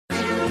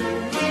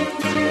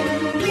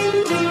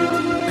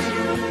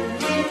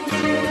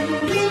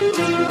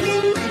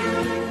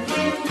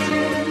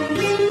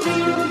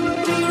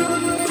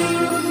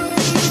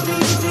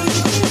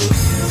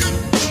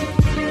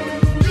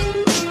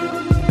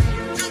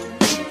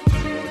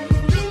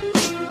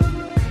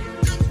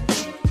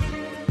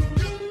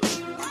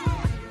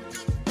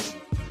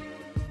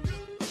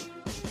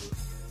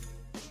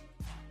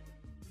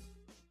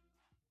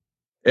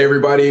Hey,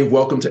 everybody.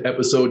 Welcome to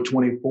episode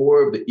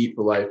 24 of the Eat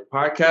for Life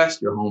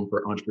podcast, your home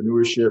for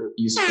entrepreneurship,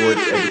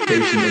 esports,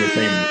 education,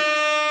 entertainment.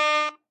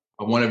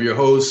 I'm one of your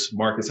hosts,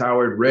 Marcus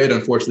Howard. Red,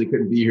 unfortunately,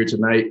 couldn't be here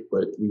tonight,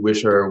 but we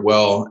wish her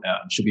well.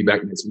 She'll be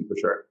back next week for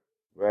sure.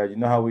 Red, you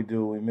know how we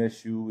do. We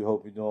miss you. We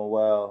hope you're doing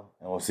well,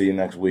 and we'll see you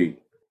next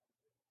week.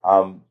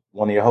 I'm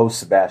one of your hosts,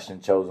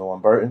 Sebastian Chosen One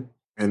Burton.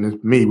 And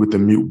it's me with the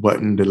mute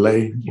button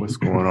delay. What's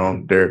going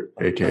on? Derek,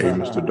 a.k.a.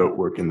 Mr. Dope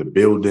Work in the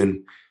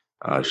building.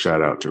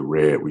 Shout out to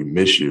Red. We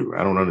miss you.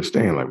 I don't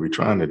understand. Like, we're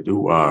trying to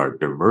do our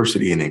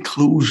diversity and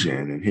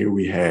inclusion. And here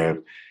we have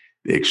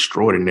the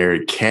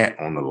extraordinary Cat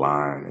on the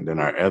line. And then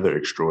our other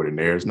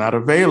extraordinaire is not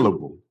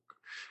available.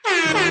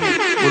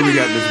 What do we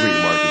got this week,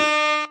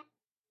 Marcus?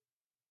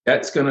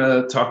 Cat's going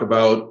to talk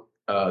about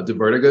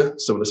Divertica,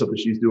 some of the stuff that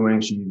she's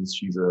doing.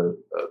 She's a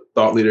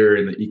thought leader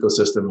in the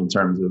ecosystem in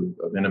terms of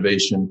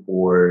innovation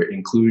for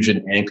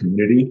inclusion and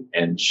community.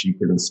 And she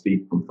can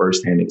speak from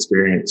firsthand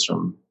experience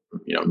from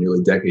nearly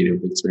a decade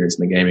of experience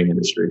in the gaming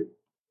industry.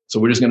 So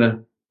we're just going to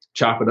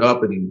chop it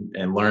up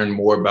and learn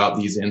more about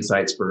these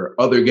insights for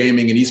other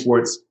gaming and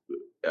esports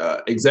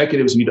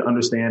executives who need to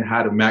understand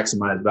how to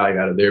maximize value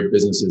out of their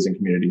businesses and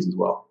communities as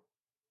well.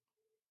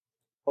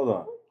 Hold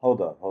up.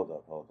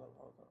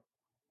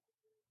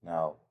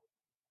 Now,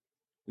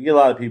 we get a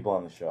lot of people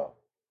on the show,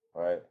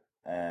 right?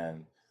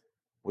 And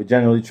we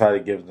generally try to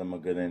give them a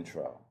good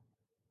intro.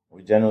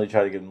 We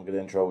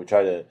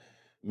try to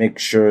make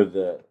sure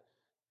that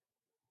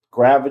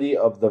gravity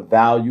of the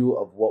value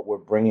of what we're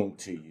bringing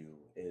to you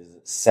is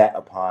set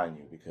upon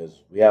you,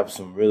 because we have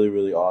some really,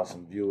 really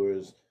awesome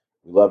viewers.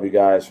 We love you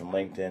guys from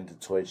LinkedIn to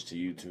Twitch to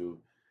YouTube.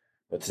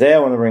 But today I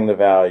want to bring the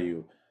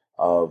value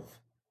of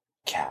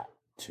Cat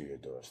to your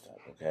doorstep,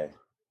 okay?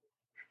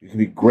 You can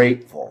be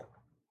grateful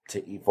to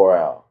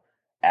E4L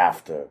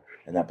after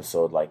an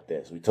episode like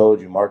this.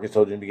 Marcus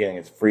told you in the beginning,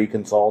 it's free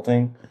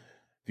consulting.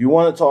 If you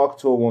want to talk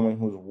to a woman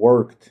who's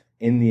worked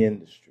in the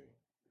industry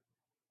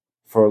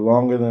for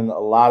longer than a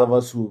lot of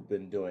us who've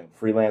been doing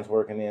freelance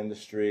work in the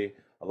industry,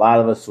 a lot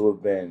of us who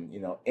have been,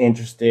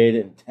 interested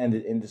and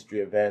attended industry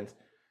events.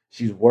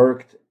 She's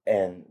worked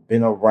and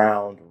been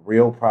around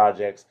real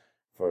projects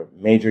for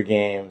major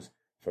games,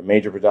 for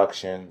major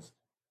productions.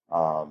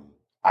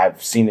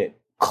 I've seen it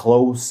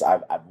close.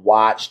 I've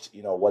watched,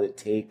 what it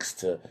takes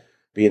to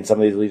be in some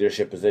of these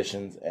leadership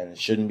positions, and it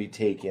shouldn't be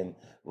taken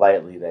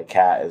lightly that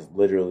Kat is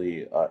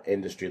literally an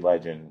industry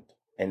legend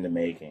in the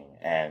making.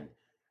 And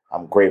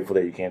I'm grateful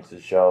that you came to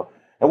the show.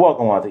 And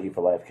welcome on to Eat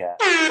for Life, Cat.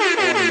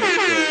 I want to make sure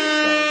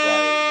it's done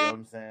right, you know what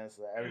I'm saying?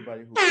 So that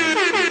everybody who comes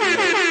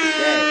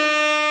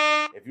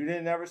today, if you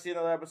didn't ever see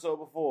another episode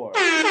before, we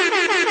got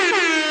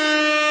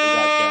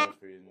games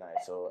for you tonight.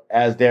 So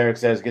as Derek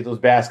says, get those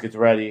baskets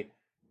ready.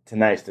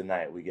 Tonight's the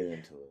night. We get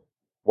into it.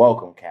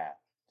 Welcome, Cat,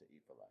 to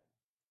Eat for Life.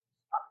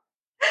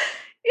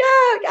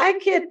 Yeah, I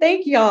can't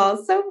thank y'all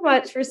so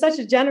much for such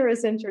a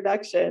generous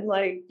introduction.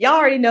 Like, y'all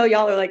already know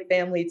y'all are like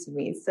family to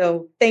me.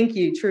 So thank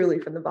you truly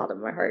from the bottom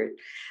of my heart.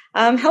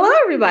 Hello,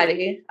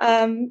 everybody.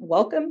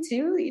 Welcome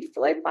to the Eat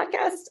for Life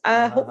podcast.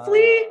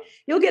 Hopefully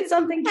you'll get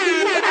something cool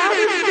out of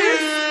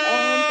this.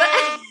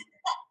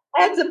 I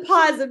have to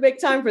pause and make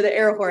time for the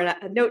air horn.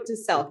 A note to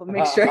self. I'll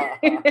make sure.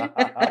 You're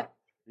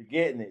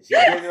getting it. She's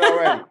getting it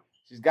already.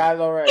 She's got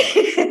it already.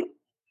 If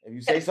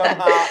you say something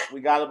hot,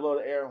 we got to blow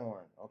the air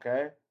horn,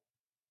 okay?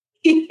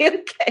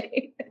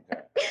 Okay.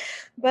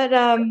 But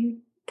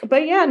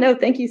yeah, no,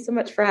 thank you so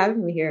much for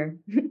having me here.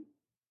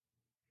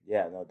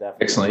 Yeah, no,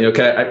 definitely. Excellent.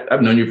 Okay,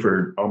 I've known you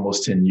for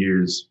almost 10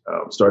 years.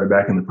 Started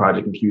back in the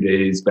Project MQ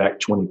days, back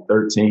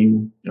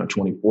 2013,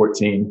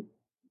 2014.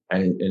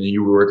 And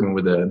you were working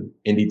with an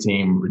indie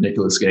team,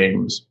 Ridiculous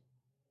Games,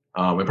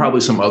 and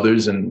probably some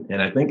others. And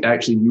I think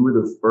actually you were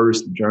the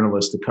first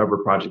journalist to cover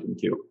Project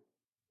MQ.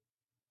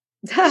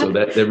 So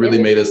that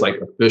really made us like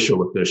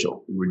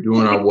official. We were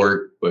doing our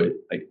work, but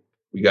like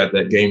we got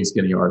that Game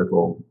Skinny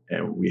article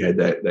and we had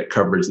that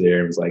coverage there.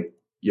 And it was like,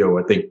 yo,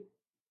 I think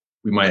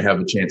we might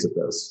have a chance at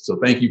this. So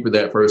thank you for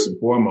that first and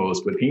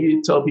foremost. But can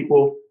you tell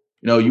people,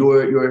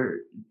 your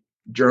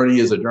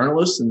journey as a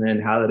journalist and then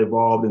how that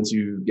evolved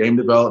into game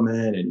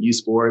development and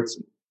esports?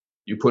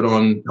 You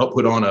helped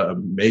put on an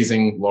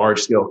amazing large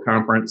scale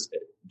conference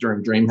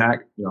during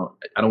DreamHack.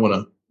 I don't want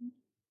to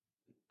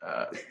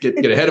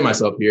get ahead of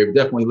myself here.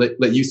 Definitely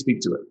let you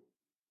speak to it.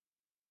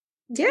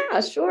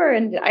 Yeah, sure.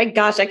 And I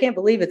can't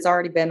believe it's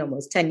already been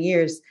almost 10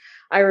 years.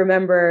 I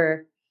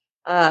remember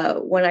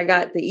when I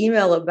got the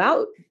email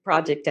about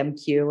Project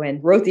MQ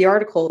and wrote the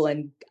article,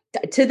 and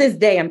to this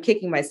day, I'm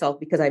kicking myself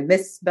because I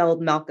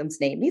misspelled Malcolm's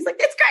name. And he's like,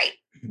 "That's great,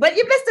 but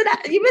you missed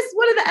it. You missed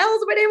one of the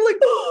L's of my name." I'm like,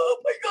 "Oh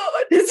my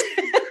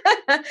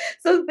God."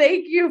 So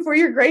thank you for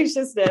your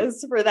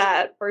graciousness for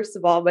that, first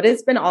of all. But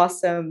it's been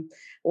awesome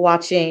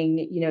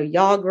watching,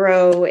 y'all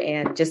grow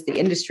and just the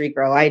industry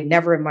grow. I had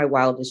never in my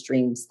wildest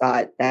dreams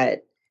thought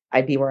that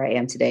I'd be where I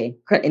am today.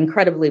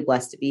 Incredibly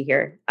blessed to be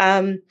here.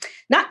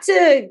 Not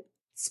to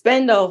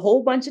spend a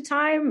whole bunch of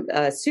time,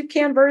 soup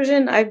can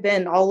version. I've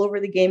been all over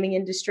the gaming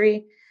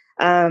industry.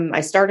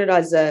 I started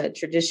as a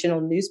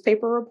traditional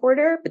newspaper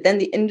reporter, but then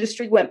the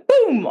industry went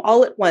boom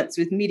all at once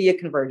with media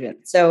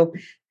convergence. So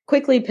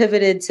quickly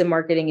pivoted to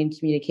marketing and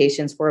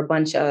communications for a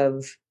bunch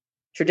of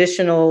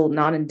traditional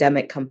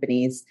non-endemic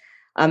companies.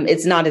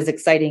 It's not as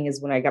exciting as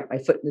when I got my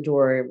foot in the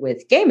door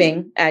with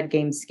gaming at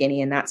Game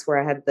Skinny, and that's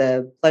where I had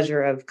the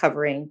pleasure of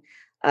covering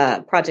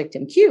Project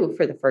MQ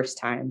for the first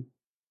time.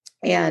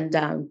 And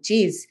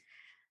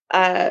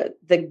I've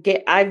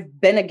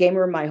been a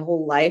gamer my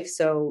whole life,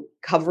 so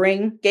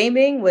covering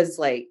gaming was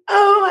like,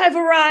 oh, I've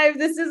arrived.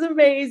 This is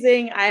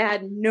amazing. I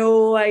had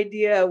no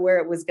idea where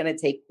it was going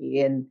to take me,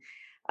 and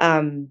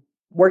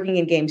working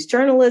in games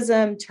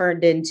journalism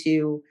turned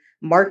into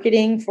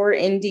marketing for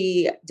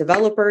indie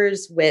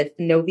developers with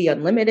Novi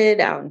Unlimited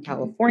out in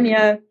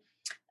California.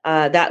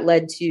 That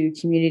led to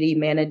community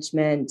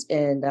management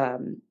and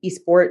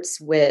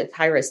esports with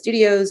Hi-Res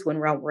Studios when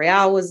Realm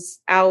Royale was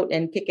out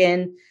and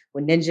kicking.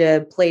 When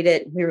Ninja played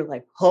it, we were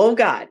like, oh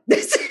God,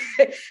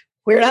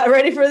 we're not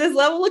ready for this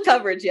level of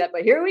coverage yet,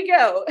 but here we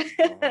go.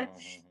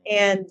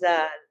 And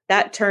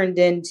that turned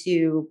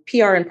into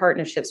PR and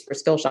partnerships for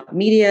Skillshot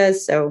Media.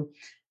 So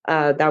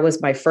that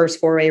was my first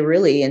foray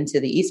really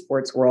into the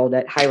esports world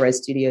at Hi-Res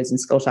Studios and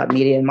Skillshot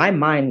Media. And my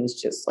mind was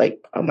just like,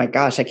 oh my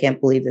gosh, I can't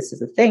believe this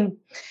is a thing.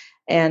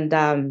 And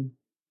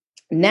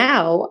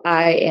now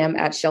I am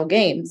at Shell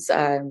Games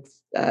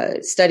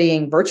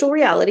studying virtual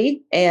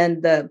reality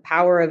and the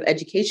power of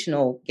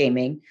educational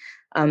gaming,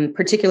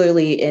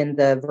 particularly in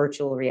the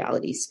virtual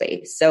reality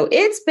space. So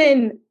it's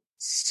been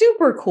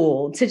super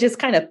cool to just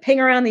kind of ping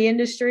around the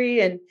industry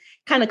and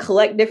kind of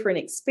collect different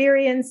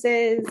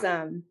experiences.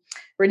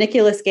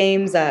 Ridiculous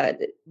Games,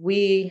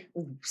 we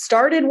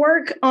started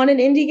work on an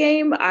indie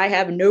game. I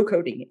have no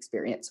coding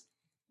experience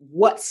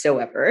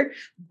whatsoever,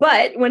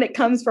 but when it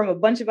comes from a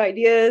bunch of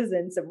ideas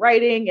and some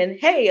writing and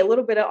hey, a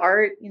little bit of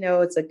art,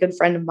 it's a good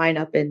friend of mine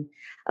up in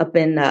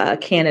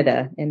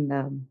Canada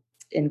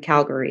in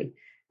Calgary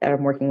that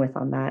I'm working with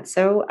on that.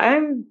 So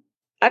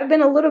I've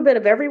been a little bit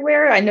of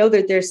everywhere. I know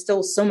that there's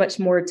still so much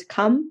more to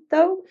come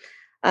though.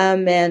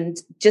 And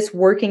just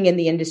working in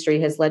the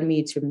industry has led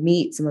me to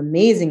meet some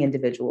amazing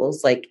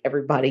individuals like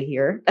everybody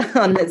here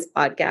on this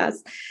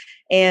podcast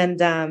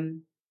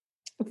and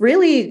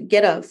really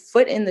get a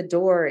foot in the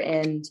door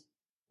and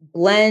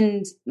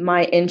blend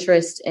my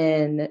interest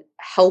in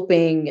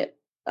helping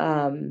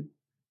the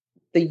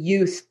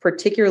youth,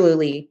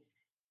 particularly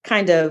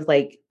kind of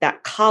like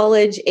that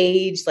college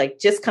age, like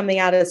just coming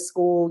out of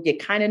school, you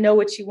kind of know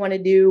what you want to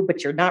do,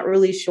 but you're not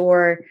really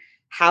sure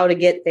how to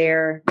get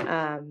there.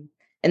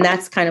 And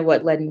that's kind of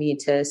what led me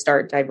to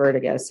start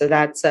Divertigo. So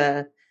that's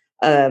a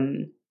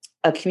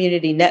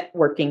community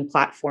networking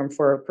platform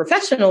for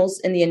professionals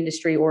in the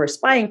industry or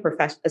aspiring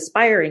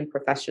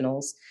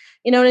professionals,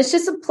 and it's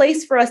just a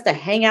place for us to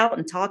hang out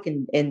and talk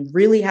and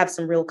really have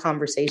some real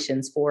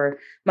conversations for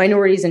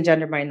minorities and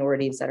gender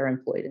minorities that are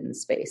employed in the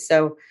space.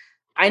 So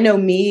I know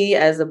me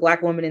as a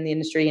Black woman in the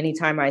industry,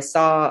 anytime I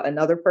saw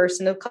another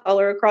person of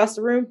color across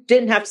the room,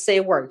 didn't have to say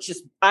a word,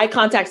 just eye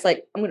contact's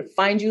like, I'm going to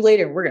find you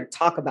later and we're going to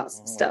talk about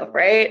some stuff,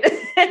 right?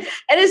 And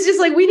it's just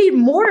like, we need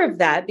more of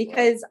that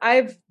because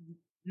I've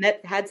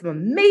had some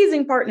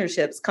amazing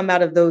partnerships come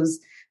out of those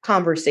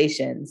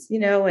conversations,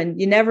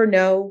 and you never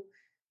know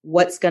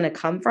what's going to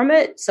come from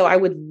it. So I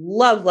would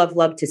love, love,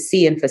 love to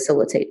see and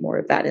facilitate more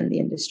of that in the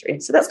industry.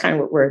 So that's kind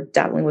of what we're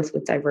dabbling with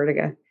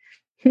Divertigo.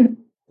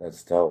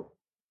 That's dope.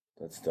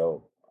 That's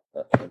dope.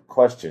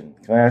 Question.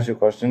 Can I ask you a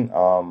question?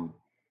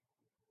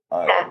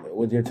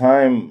 With your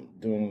time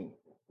doing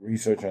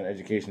research on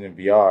education in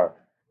VR,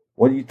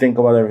 what do you think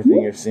about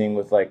everything you're seeing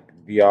with like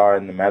VR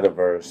and the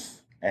metaverse?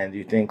 And do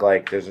you think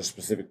like there's a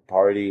specific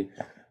party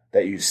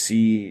that you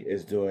see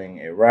is doing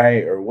it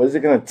right? Or what is it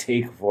going to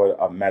take for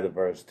a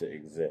metaverse to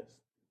exist?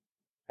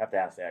 I have to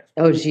ask the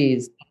expert. Oh,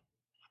 geez.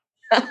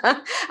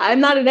 I'm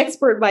not an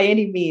expert by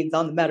any means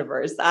on the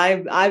metaverse.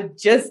 I've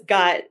just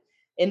got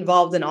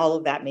involved in all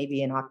of that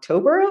maybe in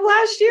October of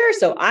last year.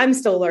 So I'm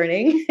still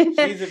learning.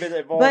 She's a bit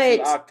involved in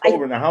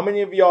October. Now, how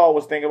many of y'all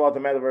was thinking about the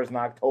metaverse in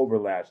October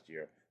last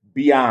year?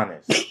 Be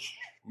honest.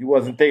 You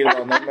wasn't thinking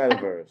about that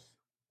metaverse.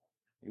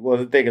 You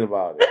wasn't thinking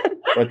about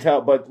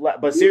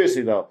it. But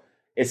seriously though,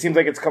 it seems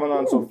like it's coming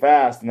on so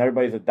fast and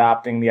everybody's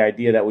adopting the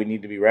idea that we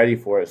need to be ready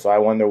for it. So I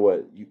wonder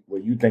what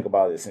you think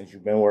about it since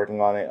you've been working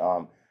on it.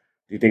 Do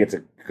you think it's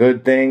a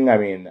good thing? I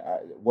mean,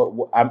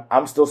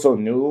 I'm still so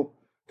new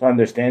to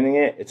understanding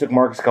it. It took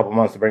Marcus a couple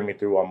months to bring me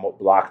through on what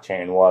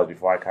blockchain was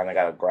before I kind of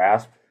got a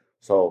grasp.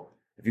 So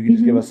if you could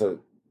just give us a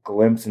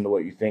glimpse into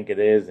what you think it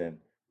is and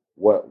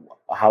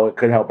how it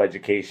could help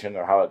education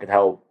or how it could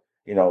help,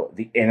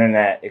 the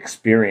internet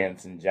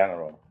experience in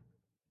general.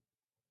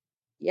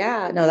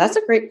 Yeah, no, that's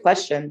a great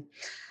question.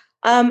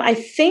 I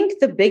think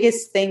the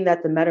biggest thing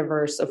that the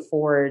metaverse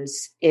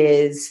affords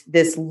is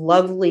this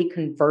lovely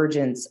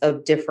convergence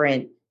of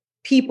different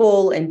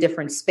people and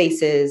different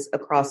spaces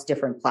across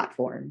different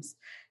platforms.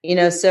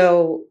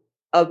 So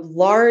a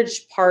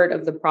large part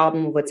of the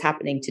problem of what's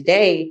happening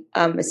today,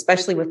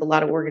 especially with a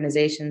lot of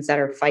organizations that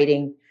are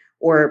fighting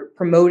or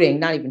promoting,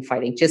 not even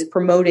fighting, just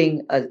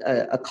promoting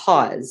a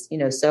cause,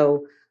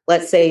 so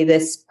let's say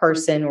this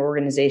person or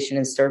organization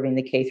is serving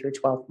the K through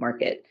 12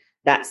 market.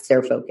 That's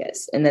their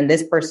focus. And then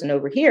this person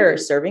over here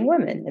is serving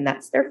women, and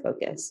that's their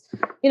focus,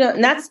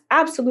 and that's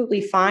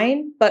absolutely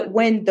fine. But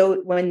when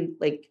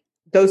like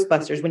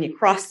Ghostbusters, when you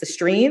cross the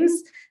streams,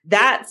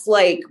 that's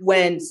like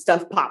when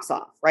stuff pops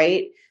off,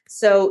 right?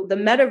 So the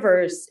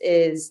metaverse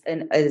is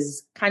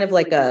kind of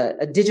like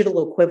a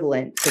digital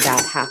equivalent to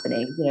that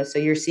happening. So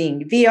you're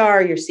seeing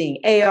VR, you're seeing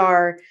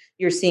AR,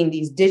 you're seeing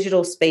these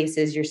digital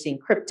spaces, you're seeing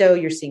crypto,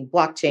 you're seeing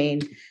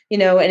blockchain,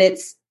 and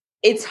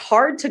it's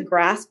hard to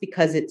grasp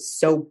because it's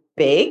so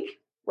big,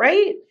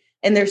 right?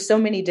 And there's so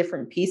many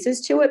different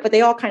pieces to it, but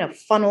they all kind of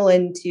funnel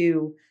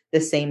into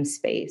the same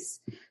space.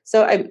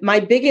 So my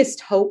biggest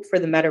hope for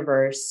the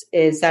metaverse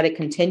is that it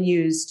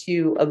continues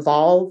to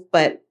evolve,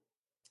 but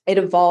it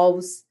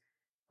evolves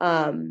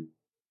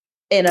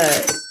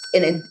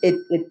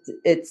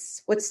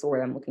it's what's the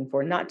word I'm looking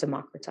for? Not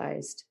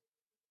democratized,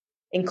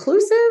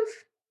 inclusive,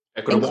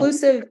 Equitable.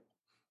 Inclusive.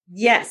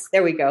 Yes,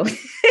 there we go.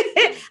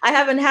 I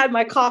haven't had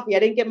my coffee. I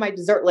didn't get my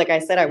dessert like I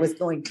said I was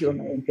going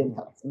to.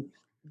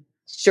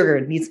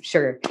 Sugar, needs some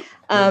sugar.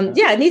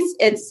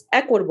 It's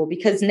equitable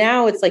because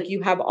now it's like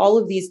you have all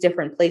of these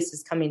different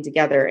places coming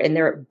together and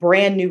they're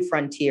brand new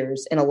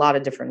frontiers in a lot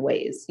of different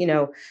ways,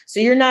 so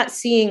you're not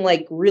seeing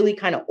like really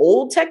kind of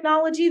old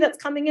technology that's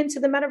coming into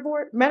the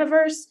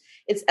metaverse.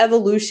 It's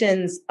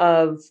evolutions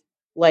of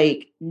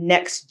like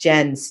next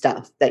gen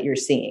stuff that you're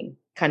seeing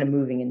kind of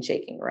moving and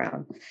shaking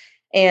around.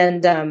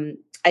 And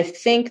I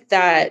think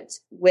that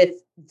with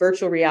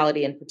virtual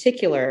reality in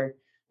particular,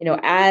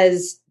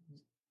 as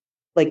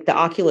like the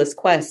Oculus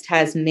Quest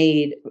has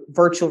made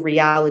virtual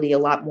reality a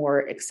lot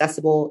more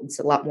accessible. It's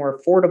a lot more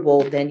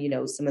affordable than,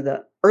 some of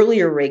the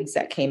earlier rigs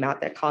that came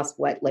out that cost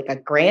like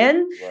 $1,000.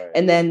 Right.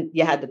 And then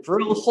you had to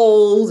drill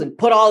holes and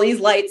put all these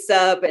lights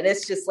up. And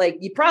it's just like,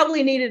 you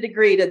probably need a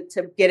degree to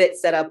get it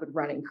set up and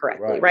running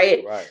correctly.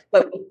 Right.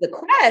 But with the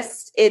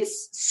Quest,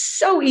 it's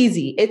so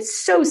easy.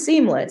 It's so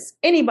seamless.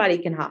 Anybody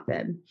can hop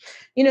in,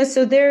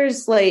 so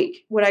there's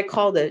like what I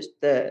call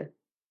the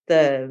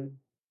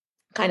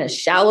kind of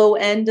shallow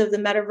end of the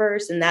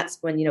metaverse. And that's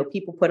when,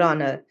 people put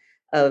on a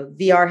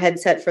VR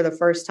headset for the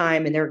first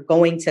time and they're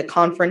going to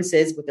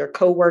conferences with their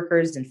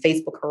coworkers and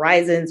Facebook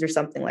Horizons or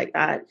something like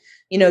that,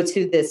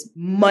 to this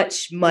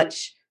much,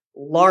 much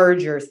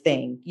larger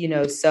thing,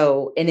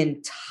 so an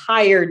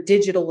entire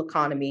digital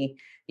economy,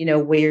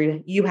 where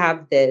you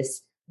have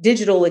this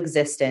digital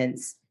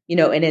existence,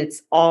 and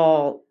it's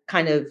all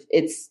kind of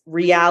it's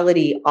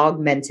reality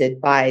augmented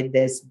by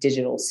this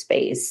digital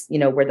space,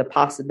 where the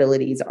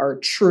possibilities are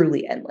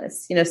truly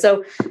endless,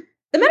 so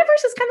the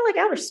metaverse is kind of like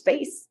outer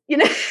space, we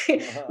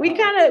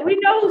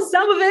know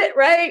some of it,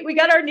 right? We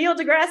got our Neil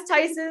deGrasse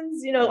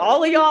Tysons,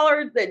 all of y'all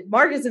are the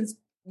Marcusons.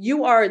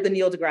 You are the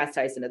Neil deGrasse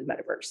Tyson of the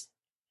metaverse.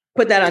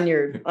 Put that on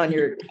your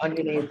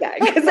name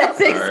tag. All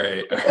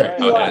right.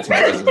 I'll add to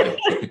my resume.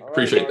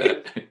 Appreciate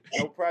that.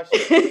 No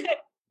pressure.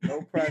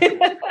 No pressure.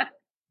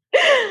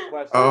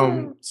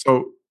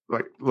 So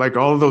like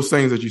all of those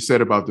things that you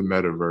said about the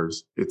metaverse,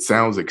 it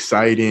sounds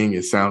exciting.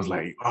 It sounds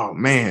like, oh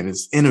man,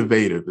 it's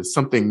innovative. It's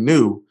something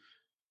new.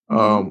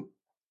 Mm-hmm.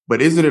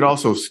 But isn't it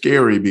also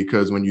scary?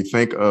 Because when you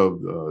think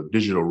of the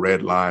digital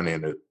red line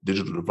and the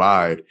digital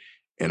divide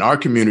in our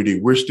community,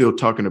 we're still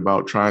talking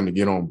about trying to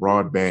get on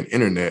broadband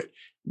internet.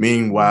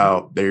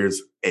 Meanwhile,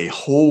 there's a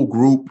whole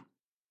group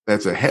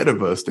that's ahead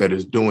of us that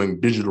is doing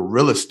digital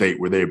real estate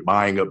where they're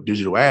buying up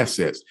digital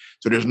assets.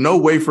 So there's no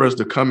way for us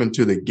to come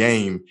into the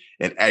game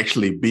and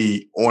actually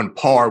be on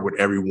par with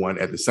everyone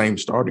at the same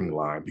starting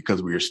line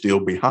because we are still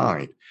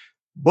behind.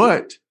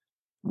 But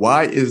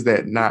why is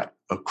that not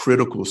a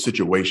critical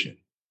situation?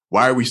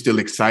 Why are we still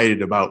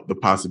excited about the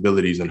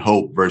possibilities and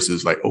hope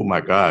versus like, oh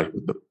my gosh,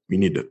 we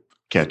need to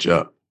catch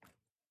up?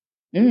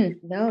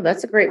 No,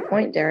 that's a great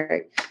point,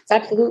 Derek. It's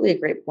absolutely a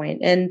great point.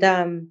 And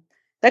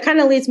that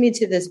kind of leads me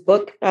to this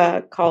book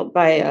called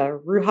by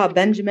Ruha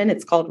Benjamin.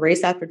 It's called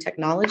Race After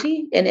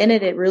Technology. And in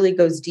it, it really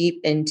goes deep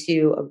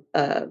into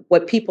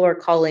what people are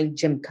calling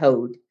Jim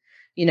Code.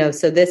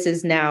 So this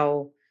is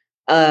now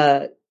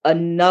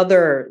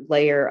another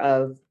layer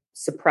of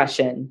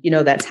suppression,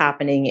 that's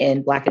happening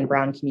in Black and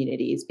Brown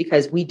communities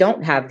because we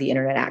don't have the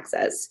internet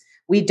access.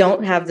 We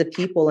don't have the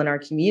people in our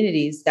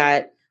communities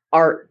that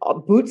are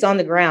boots on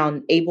the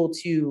ground, able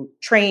to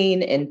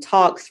train and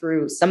talk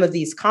through some of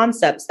these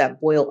concepts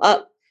that boil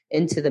up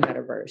into the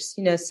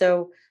metaverse.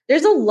 So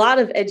there's a lot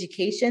of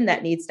education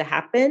that needs to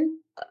happen,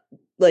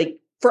 like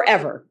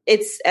forever.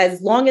 It's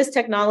as long as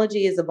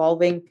technology is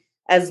evolving,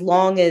 as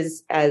long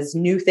as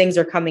new things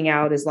are coming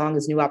out, as long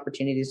as new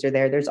opportunities are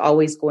there, there's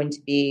always going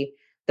to be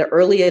the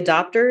early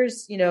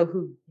adopters,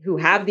 who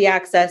have the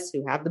access,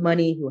 who have the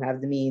money, who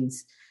have the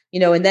means,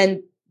 and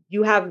then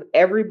you have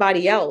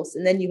everybody else.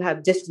 And then you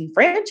have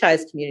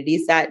disenfranchised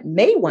communities that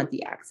may want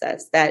the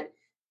access, that,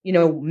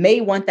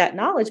 may want that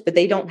knowledge, but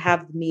they don't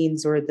have the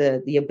means or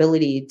the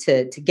ability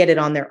to get it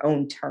on their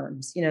own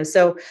terms,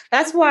 So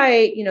that's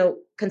why,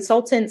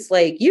 consultants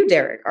like you,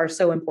 Derek, are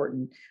so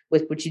important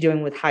with what you're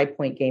doing with High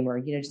Point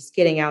Gamer, just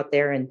getting out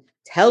there and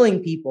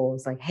telling people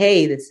it's like,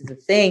 hey, this is a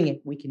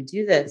thing. We can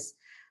do this.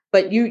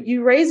 But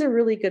you raise a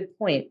really good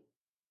point,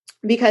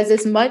 because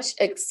as much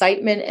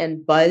excitement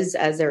and buzz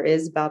as there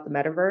is about the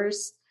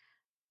metaverse,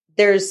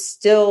 there's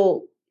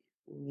still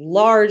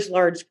large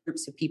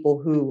groups of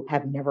people who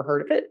have never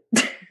heard of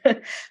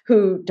it,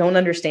 who don't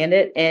understand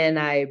it. And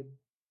I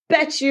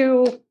bet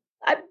you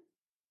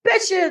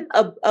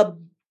a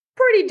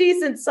pretty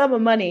decent sum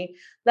of money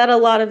that a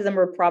lot of them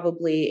are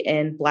probably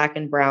in Black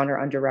and brown or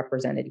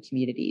underrepresented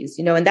communities,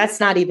 and that's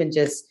not even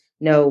just,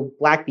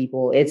 Black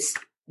people. It's,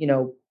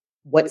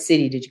 what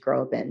city did you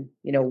grow up in?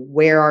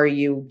 Where are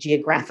you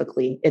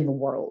geographically in the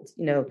world?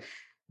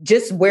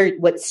 Just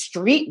what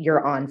street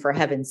you're on, for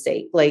heaven's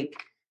sake. Like,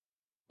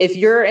 if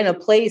you're in a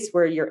place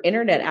where your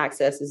internet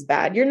access is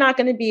bad, you're not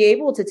going to be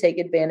able to take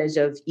advantage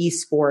of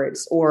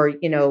esports or,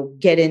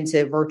 get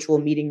into virtual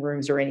meeting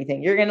rooms or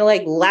anything. You're going to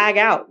lag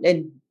out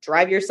and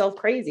drive yourself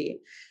crazy.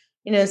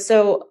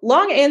 So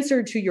long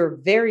answer to your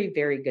very,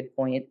 very good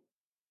point.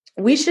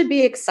 We should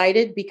be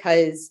excited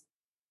because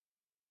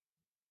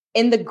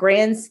in the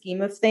grand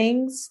scheme of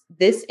things,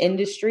 this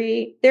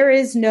industry, there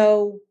isn't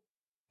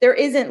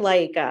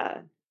like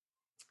a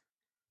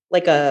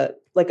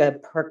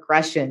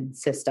progression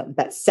system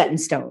that's set in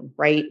stone,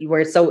 right?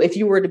 So if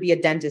you were to be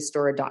a dentist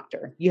or a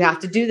doctor, you have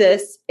to do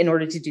this in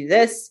order to do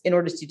this, in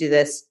order to do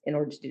this, in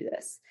order to do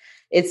this.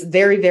 It's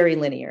very, very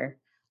linear.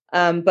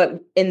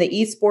 But in the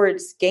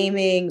esports,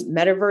 gaming,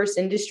 metaverse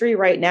industry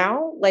right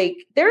now,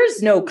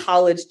 there's no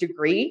college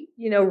degree,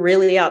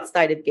 really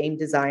outside of game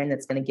design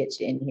that's going to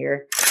get you in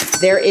here.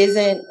 There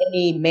isn't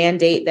any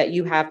mandate that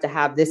you have to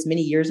have this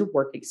many years of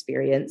work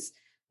experience.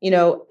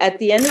 At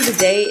the end of the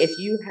day, if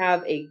you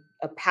have a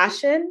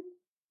passion,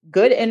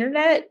 good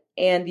internet,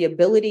 and the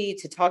ability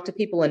to talk to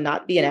people and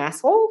not be an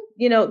asshole,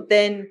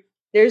 then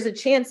there's a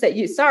chance that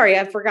sorry,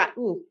 I forgot.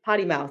 Ooh,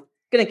 potty mouth.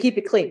 Gonna keep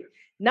it clean.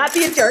 Not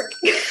be a jerk.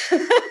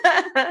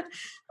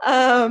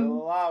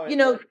 Allow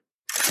it.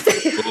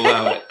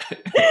 Allow it.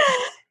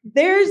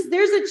 There's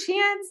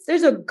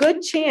a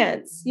good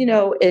chance,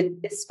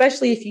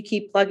 especially if you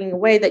keep plugging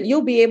away, that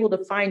you'll be able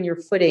to find your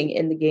footing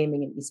in the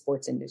gaming and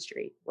esports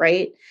industry,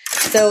 right?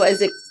 So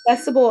as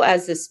accessible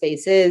as this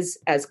space is,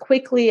 as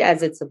quickly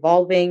as it's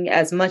evolving,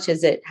 as much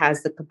as it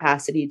has the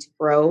capacity to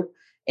grow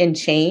and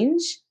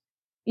change,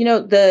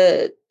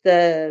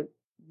 the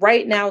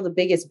right now, the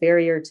biggest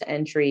barrier to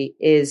entry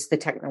is the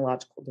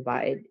technological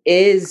divide,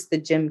 is the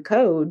gym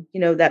code,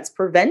 that's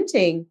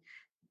preventing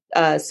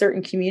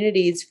certain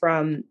communities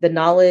from the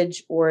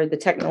knowledge or the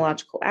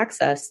technological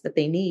access that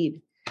they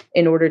need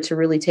in order to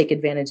really take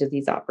advantage of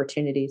these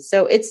opportunities.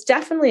 So it's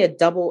definitely a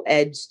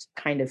double-edged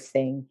kind of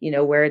thing,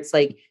 where it's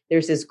like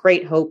there's this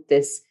great hope,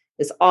 this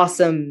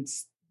awesome,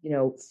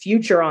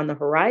 future on the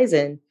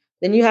horizon.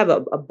 Then you have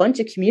a bunch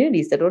of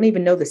communities that don't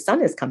even know the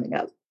sun is coming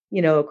up,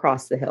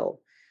 across the hill.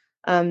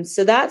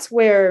 So that's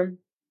where,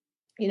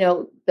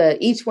 the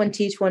each one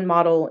teach one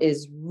model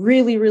is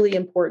really, really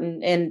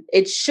important. And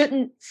it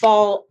shouldn't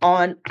fall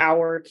on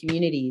our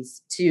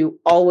communities to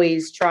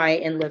always try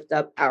and lift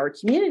up our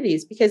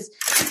communities, because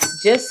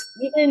just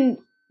even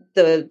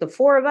the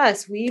four of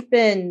us, we've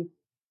been,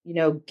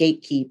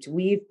 gatekeeped.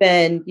 We've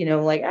been,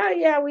 oh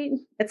yeah,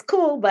 it's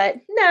cool, but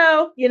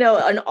no,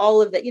 and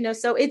all of that,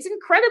 so it's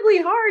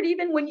incredibly hard,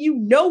 even when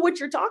what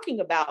you're talking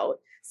about,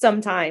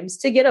 sometimes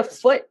to get a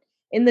foot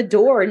in the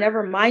door,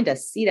 never mind a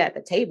seat at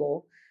the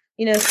table.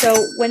 So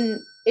when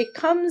it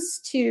comes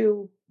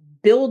to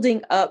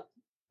building up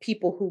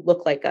people who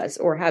look like us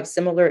or have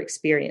similar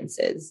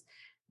experiences,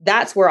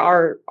 that's where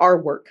our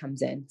work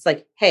comes in. It's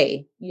like,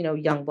 hey,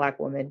 young Black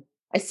woman,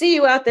 I see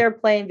you out there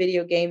playing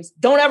video games.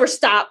 Don't ever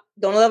stop.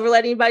 Don't ever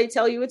let anybody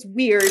tell you it's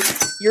weird.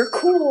 You're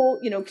cool.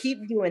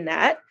 Keep doing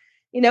that.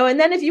 And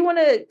then if you want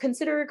to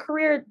consider a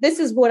career, this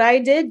is what I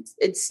did.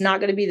 It's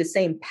not going to be the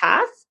same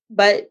path,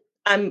 but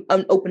I'm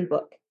an open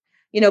book.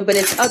 But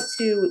it's up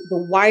to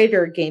the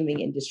wider gaming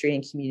industry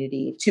and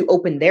community to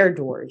open their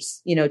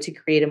doors, to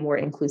create a more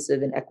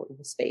inclusive and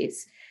equitable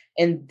space.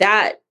 And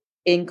that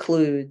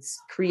includes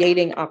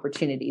creating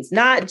opportunities,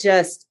 not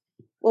just,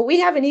 well, we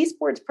have an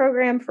esports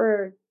program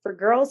for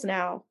girls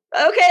now.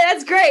 Okay,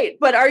 that's great.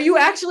 But are you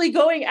actually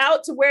going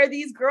out to where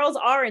these girls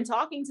are and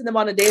talking to them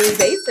on a daily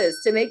basis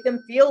to make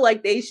them feel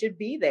like they should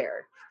be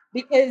there?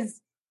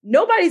 Because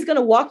nobody's going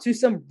to walk through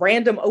some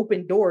random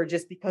open door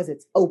just because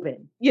it's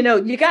open. You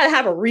got to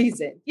have a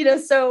reason,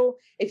 so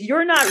if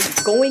you're not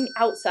going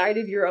outside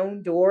of your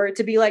own door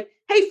to be like,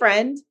 hey,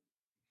 friend,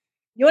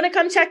 you want to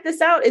come check this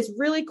out? It's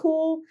really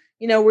cool.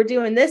 We're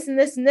doing this and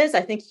this and this.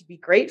 I think you'd be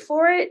great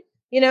for it.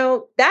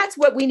 That's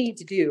what we need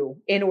to do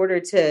in order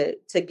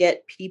to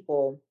get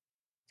people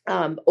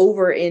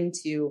over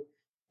into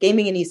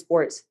gaming and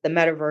esports, the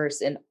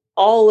metaverse, and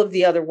all of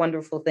the other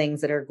wonderful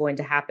things that are going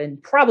to happen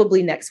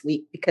probably next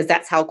week, because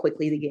that's how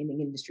quickly the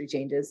gaming industry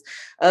changes.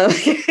 But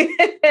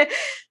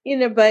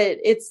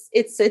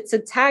it's a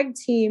tag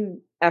team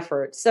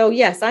effort. So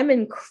yes, I'm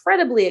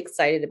incredibly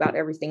excited about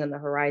everything on the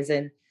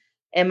horizon.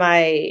 Am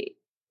I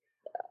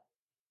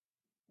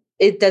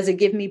does it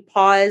give me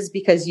pause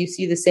because you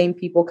see the same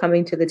people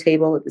coming to the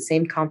table at the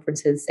same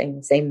conferences saying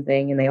the same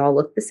thing and they all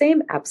look the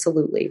same?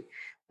 Absolutely.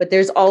 But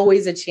there's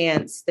always a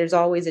chance. There's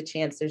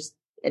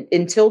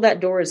until that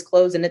door is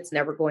closed, and it's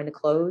never going to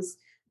close.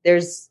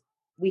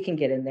 We can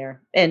get in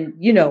there. And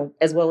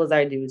as well as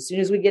I do, as soon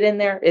as we get in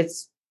there,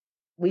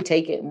 we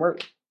take it and we're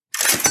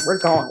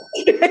gone.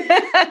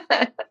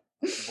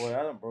 Boy,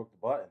 I done broke the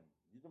button.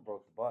 You done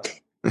broke the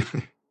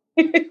button.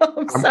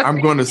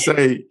 I'm going to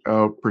say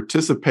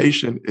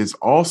participation is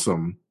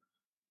awesome,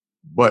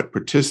 but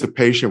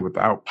participation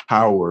without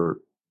power,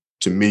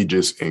 to me,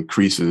 just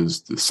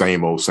increases the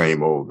same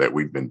old that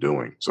we've been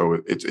doing. So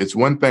it's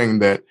one thing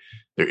that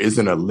there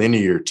isn't a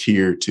linear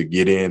tier to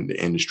get in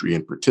the industry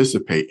and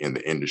participate in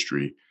the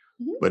industry.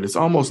 But it's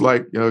almost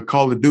like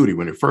Call of Duty.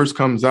 When it first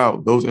comes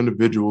out, those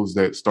individuals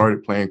that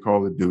started playing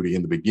Call of Duty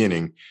in the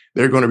beginning,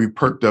 they're going to be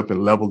perked up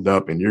and leveled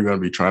up, and you're going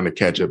to be trying to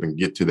catch up and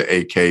get to the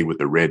AK with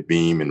the red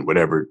beam and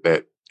whatever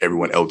that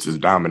everyone else is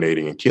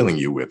dominating and killing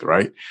you with,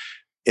 right?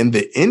 In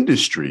the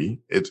industry,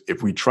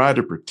 if we try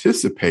to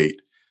participate,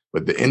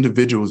 but the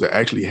individuals that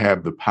actually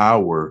have the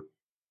power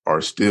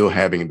are still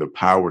having the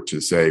power to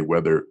say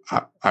whether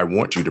I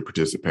want you to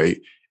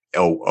participate,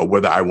 or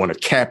whether I want to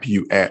cap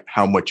you at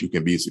how much you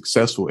can be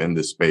successful in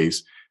this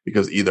space,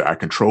 because either I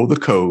control the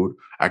code,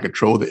 I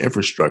control the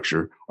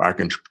infrastructure, or I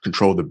can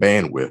control the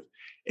bandwidth.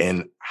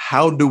 And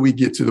how do we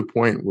get to the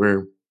point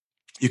where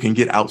you can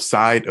get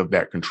outside of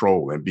that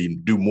control and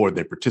do more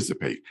than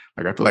participate?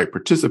 Like, I feel like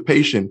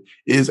participation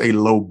is a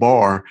low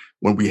bar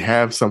when we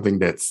have something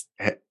that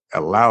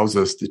allows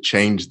us to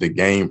change the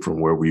game from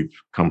where we've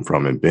come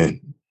from and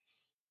been.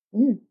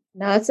 No,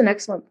 that's an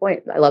excellent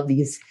point. I love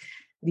these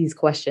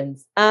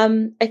questions.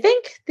 I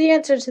think the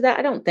answer to that,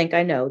 I don't think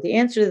I know. The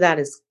answer to that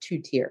is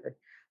 2-tier.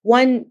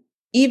 One,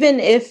 even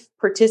if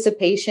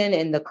participation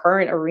in the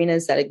current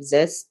arenas that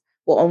exist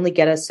will only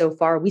get us so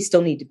far, we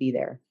still need to be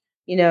there,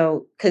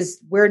 because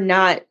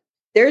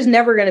there's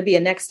never going to be a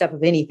next step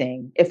of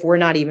anything if we're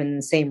not even in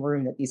the same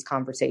room that these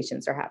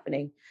conversations are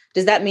happening.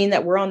 Does that mean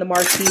that we're on the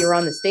marquee or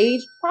on the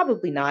stage?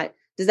 Probably not.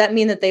 Does that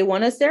mean that they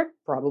want us there?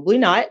 Probably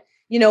not.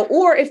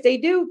 Or if they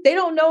do, they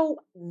don't know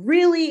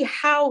really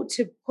how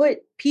to put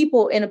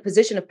people in a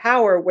position of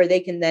power where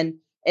they can then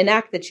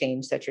enact the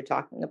change that you're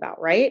talking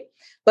about, right?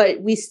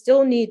 But we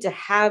still need to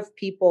have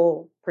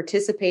people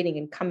participating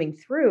and coming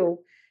through.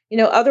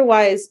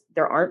 Otherwise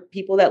there aren't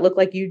people that look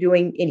like you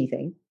doing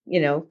anything,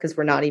 because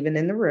we're not even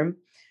in the room.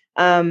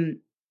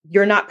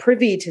 You're not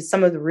privy to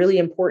some of the really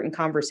important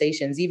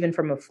conversations, even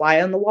from a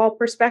fly on the wall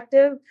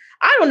perspective.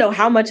 I don't know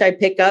how much I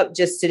pick up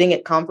just sitting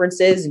at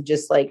conferences and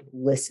just like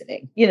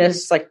listening, it's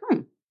just like,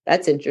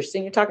 that's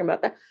interesting. You're talking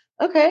about that.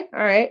 Okay.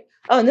 All right.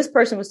 Oh, and this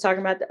person was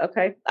talking about that.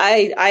 Okay.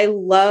 I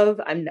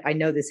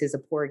know this is a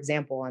poor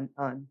example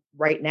on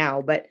right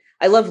now, but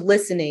I love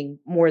listening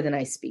more than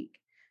I speak,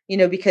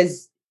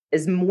 because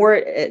as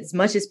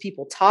much as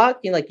people talk,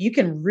 you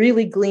can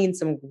really glean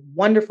some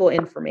wonderful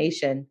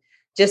information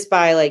just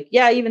by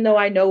even though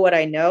I know what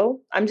I know,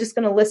 I'm just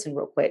going to listen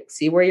real quick,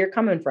 see where you're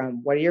coming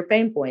from. What are your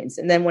pain points?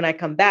 And then when I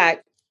come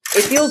back,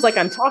 it feels like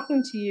I'm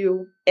talking to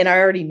you and I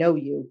already know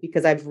you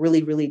because I've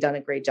really, really done a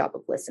great job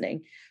of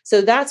listening. So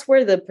that's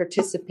where the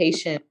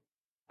participation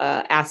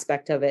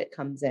aspect of it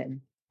comes in.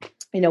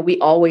 We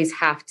always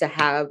have to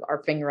have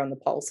our finger on the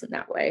pulse in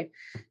that way.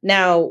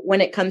 Now,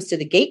 when it comes to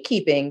the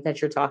gatekeeping that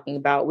you're talking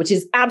about, which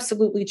is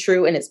absolutely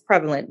true and it's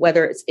prevalent,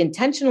 whether it's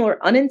intentional or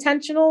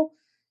unintentional,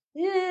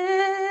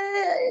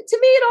 to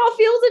me, it all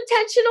feels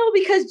intentional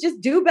because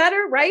just do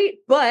better, right?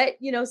 But,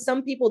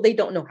 some people, they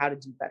don't know how to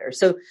do better.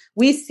 So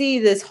we see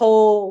this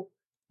whole,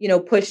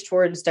 push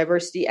towards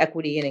diversity,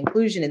 equity, and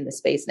inclusion in the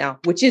space now,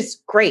 which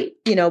is great,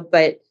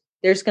 but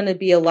there's going to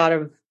be a lot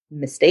of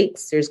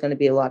mistakes. There's going to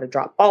be a lot of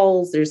drop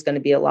balls. There's going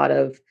to be a lot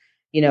of,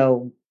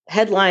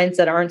 headlines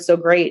that aren't so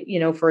great,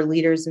 for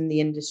leaders in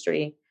the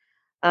industry.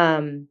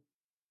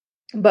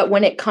 But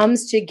when it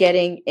comes to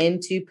getting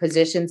into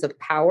positions of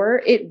power,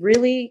 it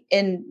really,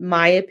 in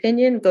my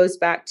opinion, goes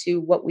back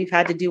to what we've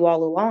had to do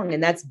all along,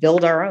 and that's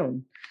build our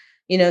own.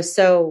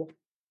 So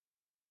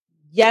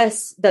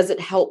yes, does it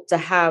help to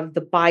have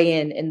the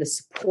buy-in and the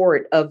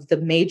support of the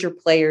major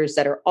players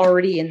that are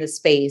already in the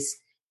space?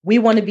 We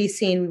want to be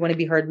seen, we want to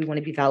be heard, we want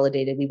to be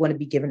validated, we want to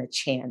be given a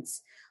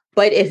chance.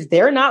 But if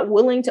they're not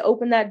willing to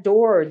open that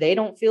door or they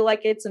don't feel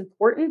like it's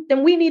important,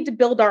 then we need to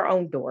build our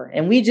own door,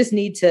 and we just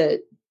need to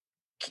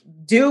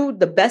do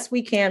the best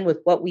we can with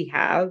what we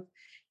have.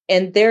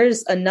 And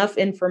there's enough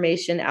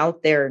information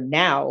out there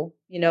now,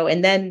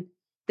 and then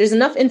there's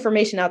enough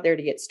information out there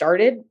to get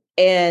started.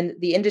 And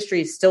the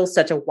industry is still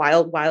such a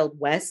wild, wild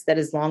west that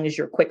as long as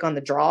you're quick on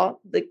the draw,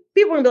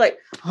 people are gonna be like,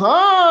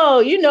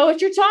 oh, you know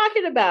what you're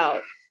talking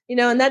about.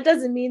 And that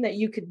doesn't mean that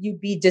you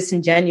be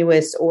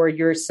disingenuous or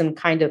you're some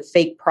kind of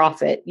fake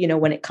prophet,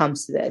 when it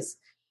comes to this.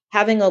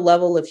 Having a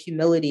level of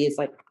humility is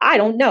like, I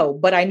don't know,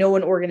 but I know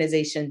an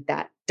organization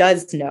that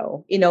does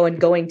know, and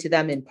going to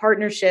them in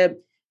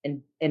partnership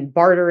and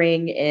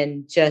bartering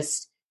and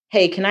just,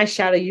 hey, can I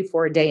shadow you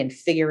for a day and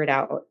figure it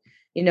out?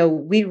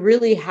 We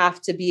really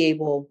have to be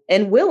able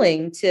and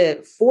willing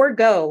to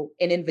forego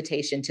an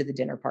invitation to the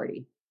dinner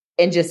party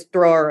and just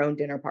throw our own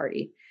dinner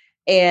party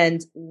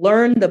and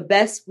learn the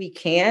best we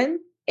can.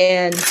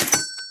 And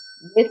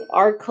with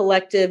our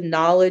collective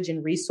knowledge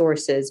and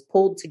resources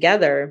pulled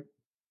together,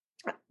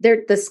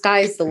 the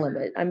sky's the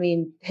limit. I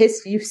mean,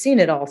 you've seen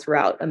it all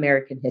throughout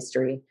American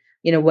history,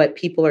 what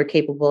people are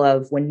capable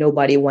of when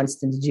nobody wants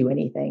them to do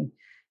anything,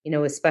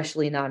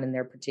 especially not in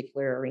their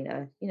particular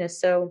arena,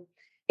 so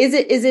is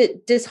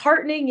it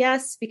disheartening?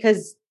 Yes,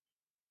 because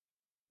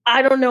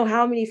I don't know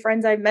how many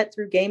friends I've met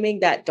through gaming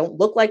that don't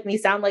look like me,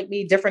 sound like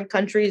me, different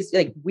countries,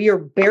 like we are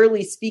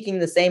barely speaking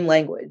the same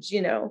language,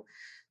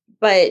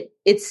 but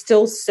it's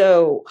still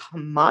so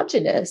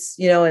homogenous,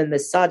 and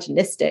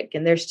misogynistic.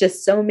 And there's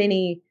just so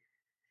many,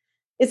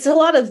 it's a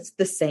lot of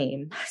the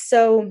same.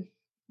 So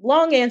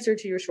long answer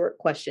to your short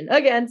question.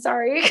 Again,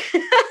 sorry.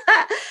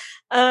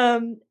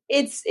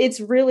 It's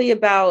really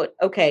about,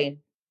 okay,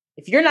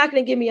 if you're not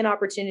going to give me an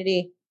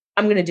opportunity,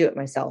 I'm going to do it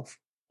myself.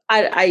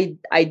 I'm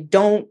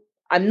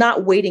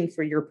not waiting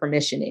for your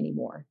permission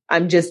anymore.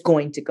 I'm just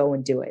going to go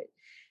and do it.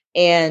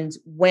 And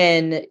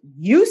when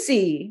you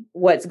see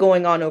what's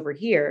going on over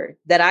here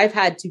that I've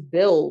had to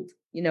build,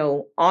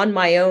 on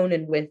my own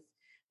and with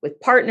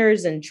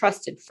partners and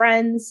trusted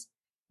friends,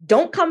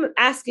 don't come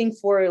asking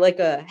for like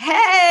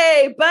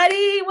hey,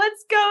 buddy,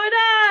 what's going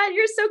on?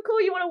 You're so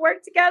cool. You want to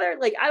work together?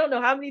 Like, I don't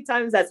know how many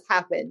times that's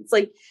happened. It's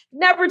like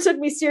never took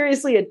me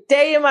seriously a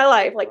day in my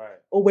life. Like, right.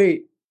 Oh,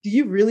 wait, do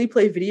you really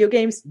play video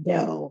games?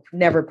 No,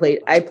 never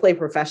played. I play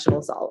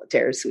professional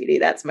solitaire, sweetie.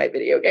 That's my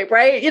video game,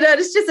 right?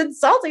 It's just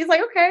insulting. It's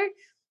like, okay.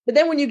 But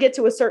then when you get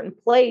to a certain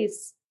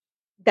place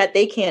that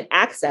they can't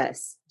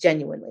access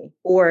genuinely,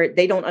 or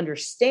they don't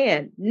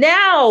understand,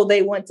 now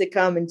they want to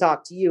come and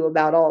talk to you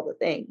about all the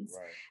things.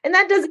 Right. And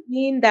that doesn't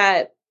mean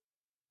that,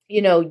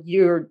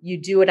 you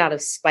do it out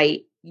of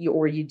spite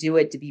or you do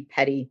it to be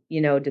petty,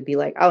 to be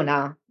like, oh,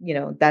 nah,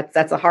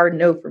 that's a hard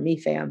no for me,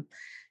 fam.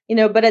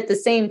 But at the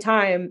same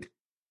time,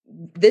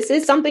 this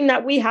is something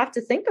that we have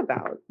to think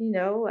about,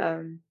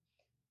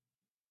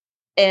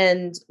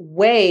 and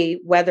weigh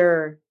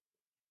whether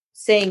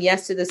saying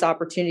yes to this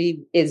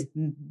opportunity is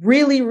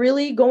really,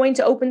 really going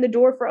to open the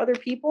door for other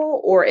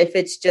people, or if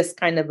it's just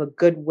kind of a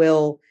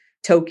goodwill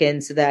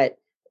token so that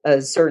a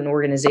certain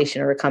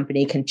organization or a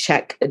company can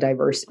check a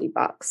diversity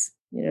box,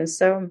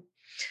 so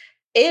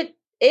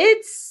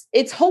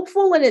it's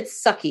hopeful and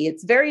it's sucky.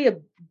 It's very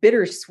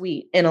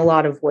bittersweet in a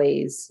lot of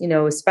ways,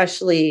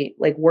 especially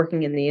like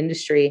working in the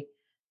industry.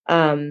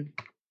 I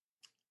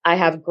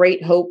have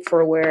great hope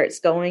for where it's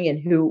going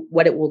and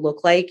what it will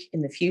look like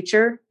in the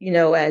future,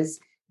 as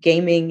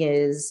gaming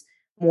is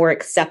more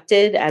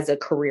accepted as a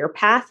career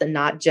path and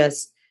not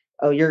just,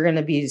 oh, you're going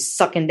to be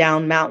sucking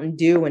down Mountain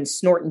Dew and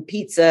snorting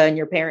pizza in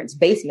your parents'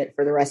 basement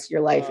for the rest of your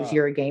life if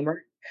you're a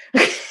gamer.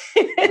 Pizza.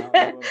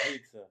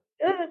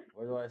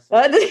 What do I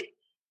say?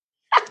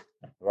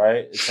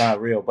 Right? It's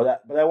not real.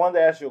 But I wanted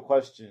to ask you a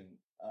question.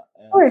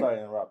 And I'm sorry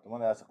to interrupt. I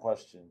want to ask a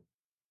question.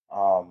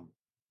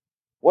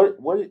 What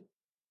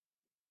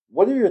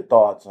are your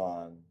thoughts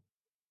on,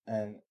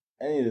 and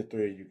any of the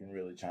three of you can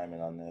really chime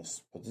in on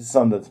this, but this is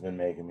something that's been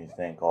making me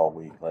think all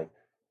week. Like,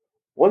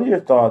 what are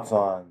your thoughts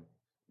on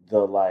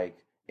the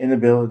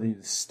inability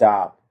to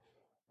stop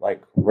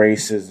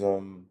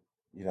racism,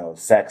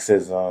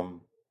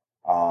 sexism,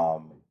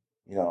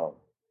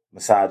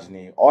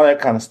 misogyny, all that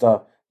kind of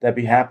stuff that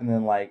be happening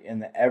in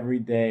the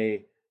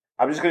everyday.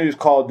 I'm just gonna use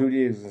Call of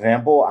Duty as an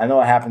example. I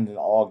know it happens in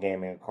all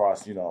gaming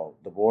across the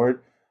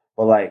board,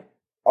 but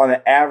on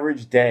an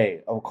average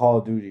day of Call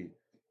of Duty,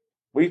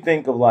 we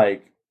think of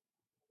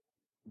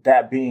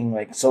that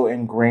being so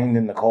ingrained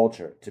in the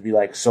culture to be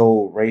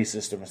so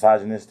racist or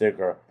misogynistic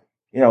or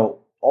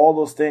all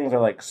those things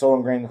are so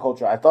ingrained in the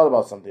culture. I thought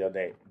about something the other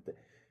day.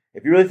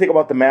 If you really think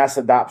about the mass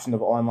adoption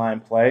of online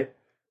play,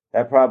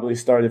 that probably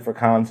started for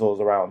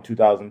consoles around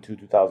 2002,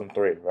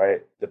 2003,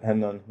 right?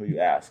 Depending on who you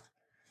ask.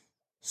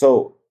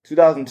 So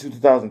 2002,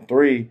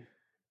 2003,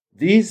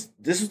 this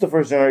is the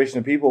first generation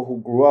of people who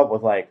grew up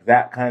with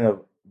that kind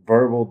of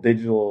verbal,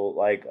 digital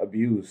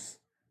abuse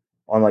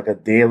on a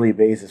daily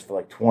basis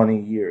for 20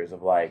 years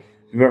of if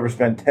you've ever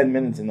spent 10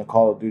 minutes in the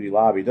Call of Duty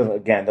lobby,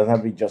 doesn't have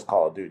to be just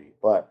Call of Duty,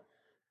 but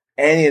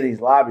any of these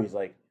lobbies,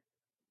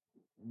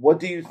 what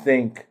do you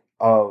think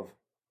of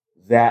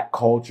that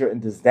culture,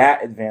 and does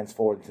that advance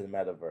forward into the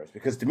metaverse?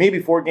 Because to me,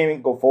 before gaming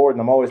can go forward,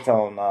 and I'm always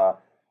telling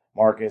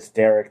Marcus,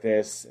 Derek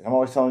this, and I'm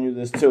always telling you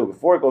this too,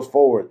 before it goes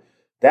forward,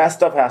 that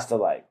stuff has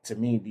to to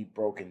me be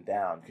broken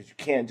down, because you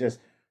can't just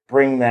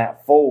bring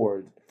that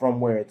forward from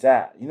where it's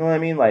at. You know what I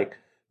mean?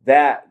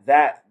 That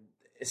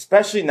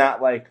especially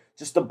not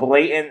just the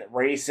blatant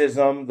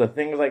racism, the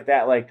things like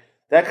that,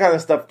 that kind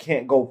of stuff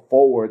can't go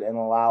forward and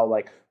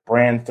allow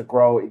brands to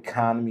grow,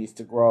 economies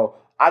to grow.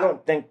 I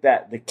don't think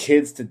that the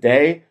kids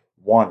today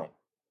want it.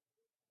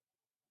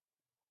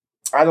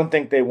 I don't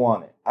think they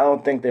want it.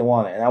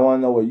 And I want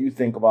to know what you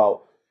think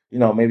about,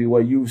 maybe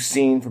what you've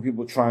seen for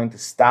people trying to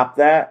stop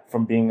that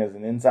from being as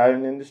an insider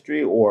in the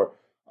industry, or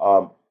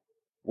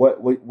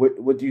what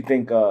do you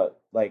think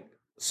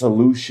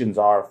solutions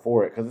are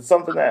for it. Because it's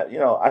something that,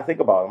 I think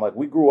about. I'm like,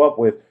 we grew up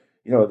with,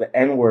 the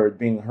N-word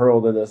being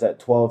hurled at us at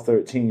 12,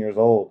 13 years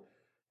old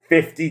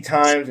 50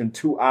 times in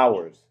 2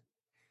 hours.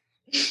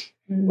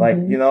 Mm-hmm. Like,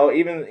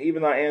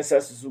 even our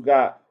ancestors who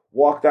got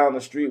walked down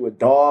the street with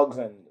dogs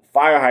and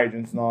fire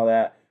hydrants and all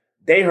that,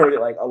 they heard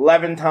it like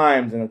 11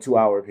 times in a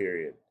 2-hour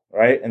period,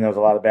 right? And there was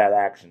a lot of bad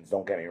actions,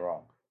 don't get me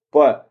wrong.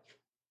 But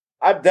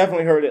I've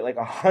definitely heard it like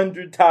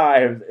 100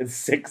 times in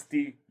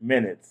 60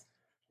 minutes.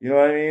 You know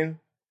what I mean?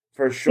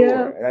 For sure.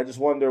 Yeah. And I just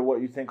wonder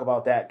what you think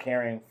about that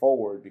carrying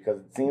forward, because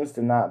it seems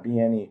to not be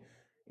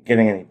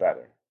getting any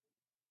better.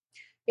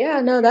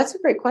 Yeah, no, that's a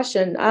great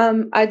question.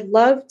 I'd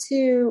love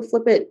to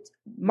flip it.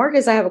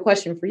 Marcus, I have a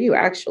question for you,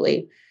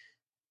 actually.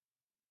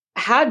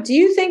 How do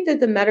you think that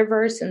the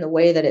metaverse and the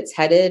way that it's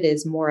headed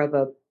is more of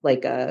a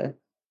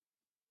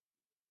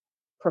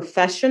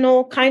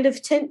professional kind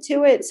of tint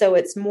to it? So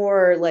it's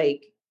more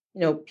like,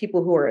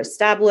 people who are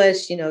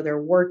established,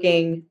 they're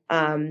working.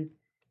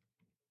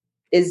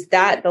 Is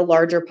that the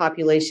larger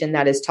population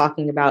that is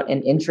talking about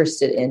and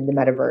interested in the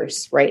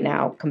metaverse right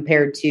now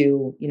compared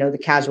to, the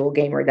casual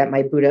gamer that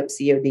might boot up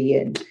COD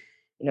and,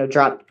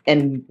 drop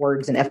N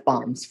words and F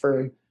bombs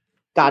for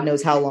God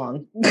knows how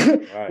long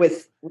right.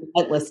 with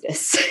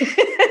relentlessness.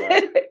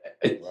 Right.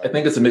 I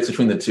think it's a mix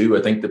between the two.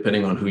 I think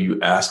depending on who you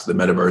ask, the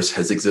metaverse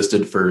has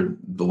existed for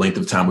the length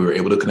of time we were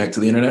able to connect to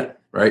the internet,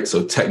 right?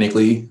 So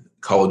technically,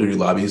 Call of Duty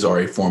lobbies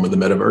are a form of the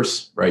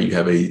metaverse, right? You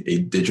have a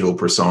digital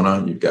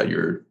persona. You've got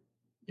your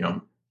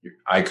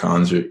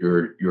icons,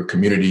 your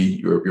community,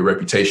 your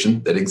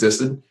reputation that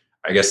existed,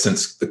 I guess,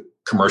 since the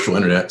commercial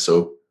internet.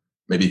 So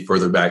maybe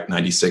further back,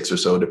 96 or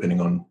so, depending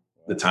on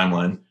the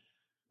timeline.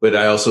 But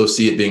I also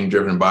see it being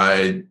driven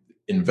by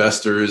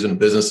investors and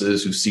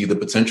businesses who see the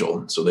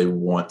potential. So they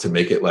want to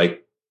make it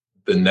like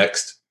the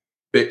next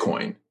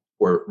Bitcoin,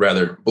 or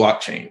rather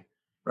blockchain,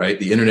 right?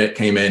 The internet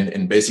came in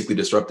and basically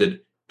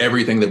disrupted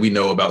everything that we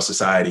know about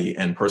society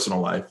and personal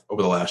life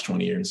over the last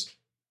 20 years.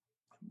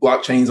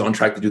 Blockchain's on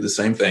track to do the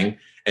same thing.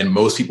 And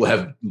most people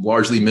have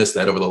largely missed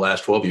that over the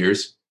last 12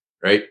 years,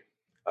 right?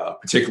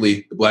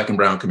 Particularly the Black and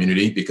brown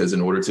community, because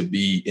in order to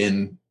be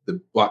in the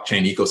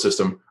blockchain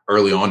ecosystem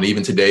early on,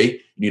 even today,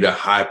 you need a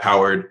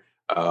high-powered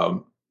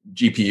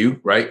GPU,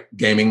 right?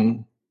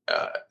 Gaming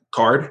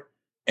card.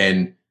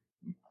 And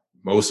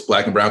most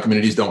Black and brown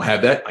communities don't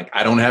have that. Like,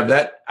 I don't have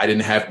that.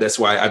 That's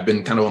why I've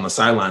been kind of on the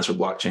sidelines for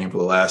blockchain for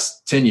the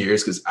last 10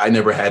 years, because I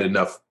never had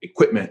enough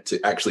equipment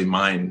to actually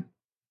mine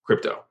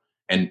crypto.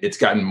 And it's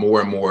gotten more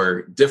and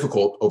more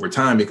difficult over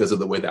time because of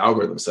the way the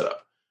algorithm's set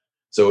up.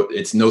 So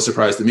it's no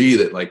surprise to me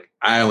that, like,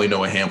 I only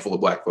know a handful of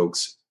Black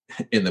folks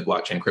in the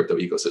blockchain crypto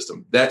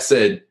ecosystem. That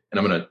said, and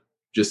I'm going to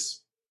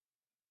just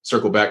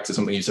circle back to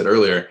something you said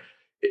earlier.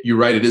 You're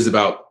right. It is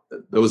about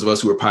those of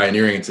us who are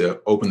pioneering to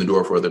open the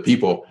door for other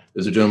people.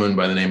 There's a gentleman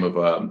by the name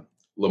of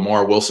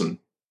Lamar Wilson.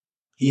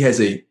 He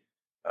has a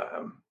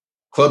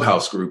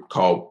clubhouse group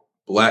called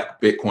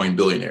Black Bitcoin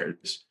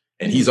Billionaires.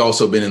 And he's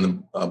also been in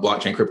the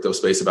blockchain crypto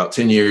space about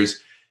 10 years.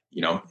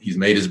 He's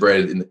made his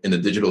bread in the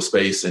digital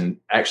space. And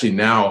actually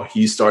now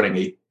he's starting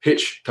a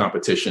pitch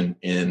competition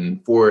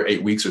in 4 or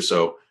 8 weeks or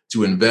so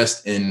to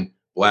invest in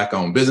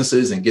Black-owned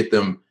businesses and get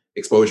them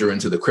exposure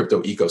into the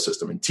crypto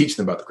ecosystem and teach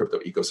them about the crypto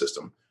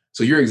ecosystem.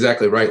 So you're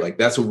exactly right. Like,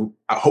 that's what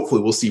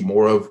hopefully we'll see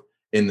more of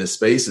in this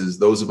space, is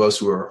those of us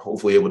who are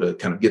hopefully able to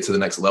kind of get to the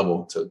next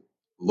level, to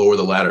lower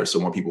the ladder so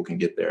more people can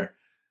get there.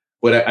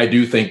 But I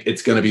do think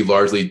it's going to be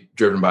largely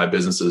driven by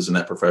businesses in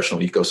that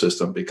professional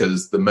ecosystem,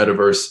 because the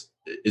metaverse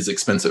is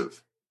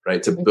expensive,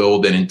 right? To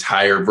build an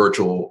entire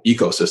virtual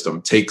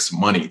ecosystem takes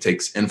money,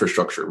 takes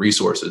infrastructure,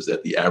 resources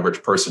that the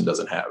average person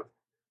doesn't have.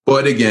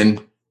 But again,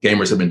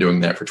 gamers have been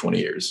doing that for 20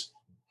 years.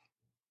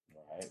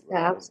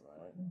 Yeah.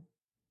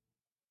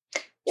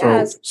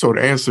 So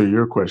to answer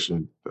your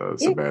question,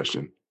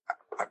 Sebastian,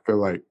 I feel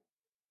like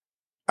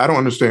I don't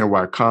understand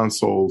why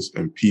consoles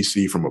and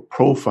PC from a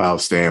profile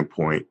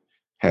standpoint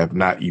have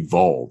not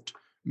evolved.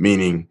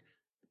 Meaning,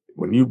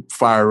 when you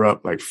fire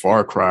up like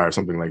Far Cry or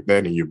something like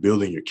that and you're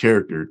building your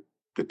character,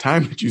 the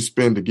time that you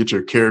spend to get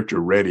your character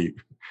ready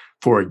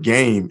for a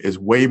game is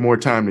way more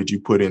time that you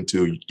put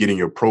into getting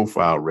your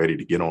profile ready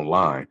to get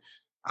online.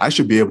 I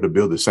should be able to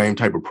build the same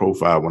type of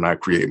profile when I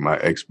create my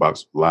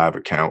Xbox Live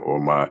account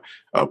or my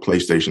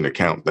PlayStation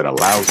account that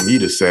allows me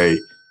to say,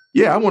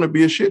 yeah, I want to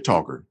be a shit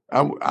talker.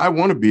 I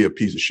want to be a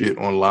piece of shit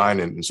online.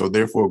 And so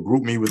therefore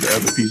group me with the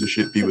other piece of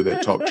shit people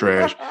that talk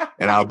trash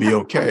and I'll be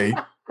okay.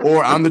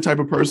 Or I'm the type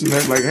of person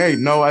that's like, hey,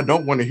 no, I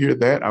don't want to hear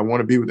that. I want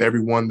to be with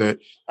everyone that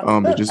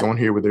is just on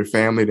here with their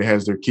family, that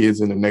has their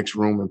kids in the next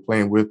room and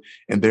playing with.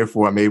 And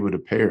therefore I'm able to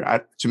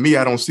pair. To me,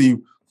 I don't see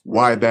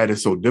why that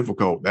is so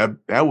difficult.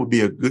 That would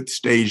be a good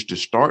stage to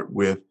start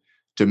with,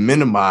 to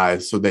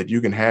minimize so that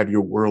you can have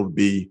your world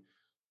be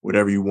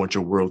whatever you want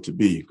your world to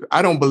be.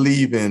 I don't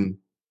believe in,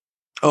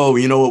 oh,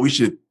 you know what, we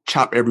should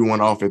chop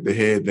everyone off at the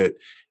head that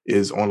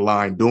is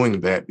online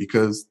doing that,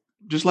 because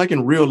just like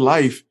in real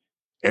life,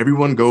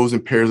 everyone goes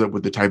and pairs up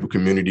with the type of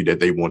community that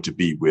they want to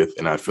be with.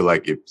 And I feel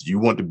like if you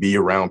want to be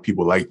around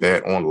people like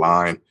that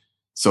online,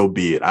 so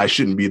be it. I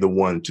shouldn't be the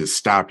one to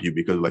stop you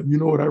because, like, you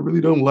know what? I really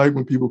don't like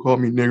when people call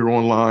me nigger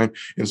online.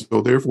 And so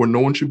therefore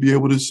no one should be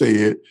able to say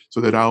it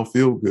so that I'll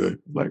feel good.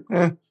 Like,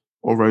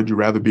 or would you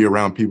rather be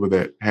around people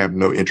that have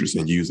no interest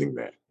in using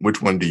that?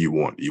 Which one do you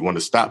want? Do you want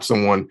to stop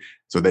someone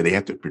so that they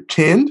have to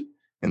pretend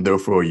and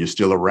therefore you're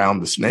still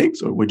around the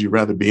snakes? Or would you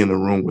rather be in the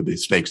room where the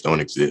snakes don't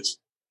exist?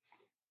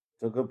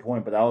 It's a good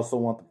point, but I also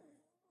want the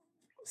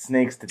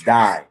snakes to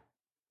die.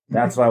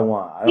 That's what I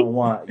want. I don't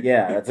want,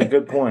 that's a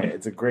good point.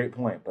 It's a great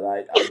point. But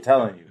I'm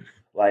telling you,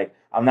 like,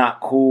 I'm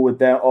not cool with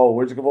them. Oh,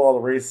 we're just going to put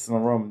all the racists in the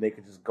room and they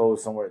could just go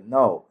somewhere.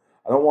 No,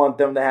 I don't want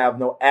them to have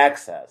no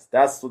access.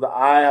 That's what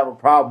I have a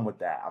problem with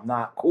that. I'm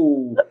not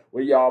cool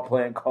with y'all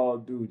playing Call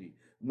of Duty.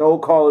 No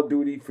Call of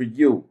Duty for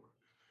you.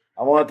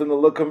 I want them to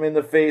look them in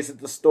the face at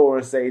the store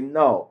and say,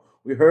 no,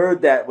 we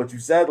heard that what you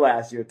said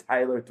last year,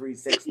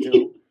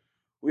 Tyler362.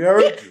 We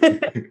heard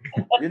you.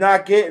 You're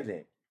not getting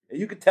it. And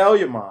you can tell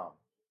your mom.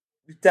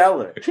 You tell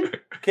her.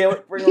 Can't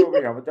wait, bring her over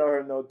here. I'm going to tell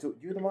her no, too.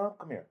 You the mom?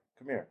 Come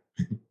here.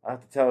 I have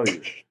to tell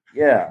you.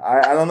 Yeah,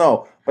 I don't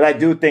know. But I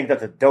do think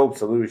that's a dope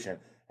solution.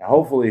 And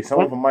hopefully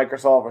someone from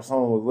Microsoft or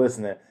someone was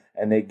listening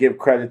and they give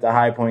credit to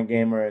High Point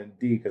Gamer and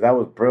D because that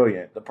was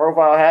brilliant. The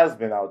profile has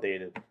been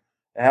outdated.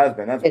 It has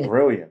been. That's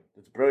brilliant.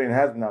 It's brilliant. It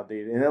has been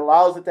outdated. And it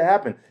allows it to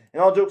happen.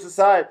 And all jokes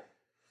aside,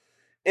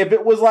 if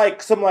it was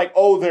like some like,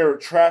 oh, they're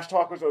trash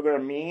talkers or they're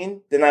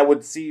mean, then I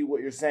would see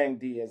what you're saying,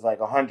 D, is like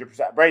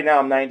 100%. Right now,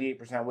 I'm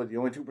 98% with you.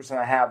 The only 2%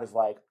 I have is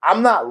like, I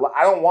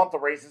don't want the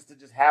racists to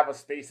just have a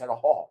space at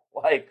all.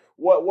 Like,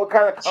 what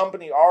kind of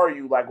company are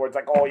you? Like, where it's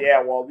like, oh,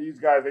 yeah, well, these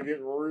guys, they get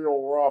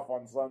real rough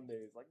on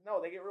Sundays. Like, no,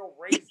 they get real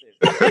racist.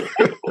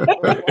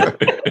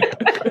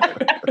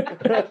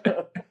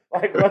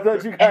 Like, what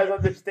don't you guys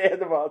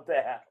understand about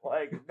that?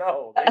 Like,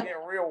 no, they get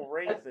real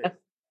racist.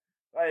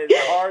 Like,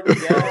 it's hard to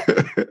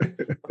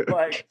get.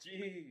 Like,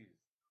 jeez.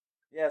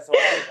 Yeah, so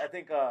I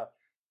think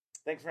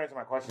thanks for answering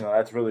my question, though.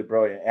 That's really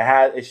brilliant.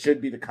 It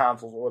should be the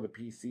consoles or the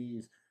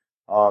PCs,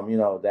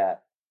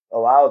 that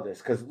allow this.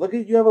 Because look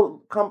at you have a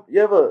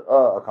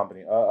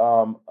company,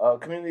 a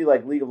community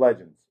like League of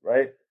Legends,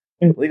 right?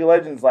 Mm-hmm. League of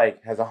Legends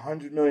has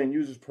 100 million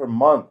users per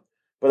month,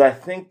 but I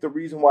think the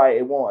reason why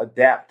it won't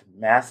adapt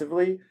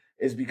massively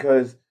is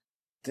because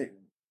the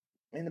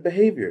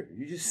behavior.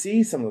 You just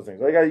see some of those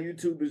things. Like on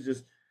YouTube is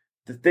just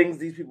the things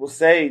these people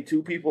say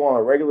to people on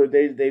a regular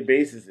day-to-day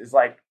basis is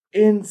like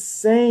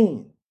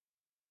insane.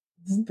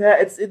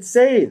 It's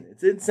insane.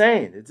 It's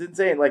insane. It's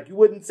insane. Like, you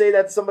wouldn't say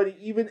that to somebody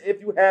even if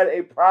you had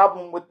a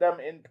problem with them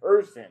in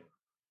person.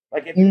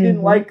 Like, if you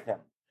didn't like them,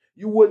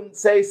 you wouldn't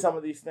say some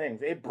of these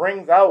things. It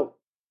brings out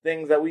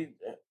things that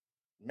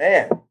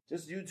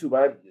just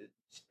YouTube.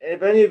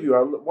 If any of you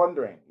are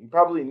wondering, you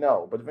probably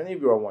know, but if any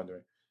of you are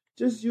wondering,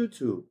 just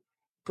YouTube.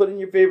 Put in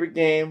your favorite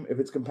game if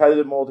it's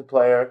competitive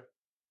multiplayer,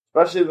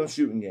 especially them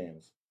shooting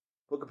games.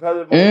 Put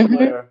competitive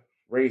multiplayer,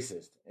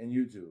 racist, in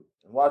YouTube,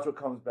 and watch what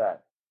comes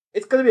back.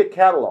 It's going to be a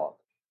catalog,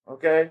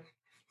 okay?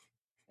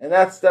 And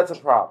that's a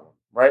problem,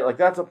 right? Like,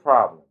 that's a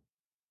problem.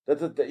 In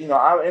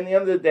the end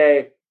of the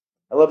day,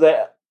 I love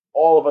that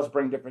all of us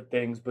bring different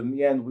things, but in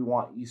the end, we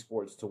want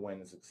esports to win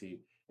and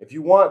succeed. If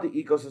you want the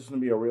ecosystem to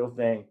be a real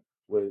thing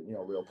with,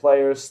 real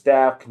players,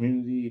 staff,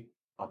 community,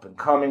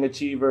 up-and-coming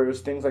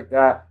achievers, things like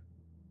that,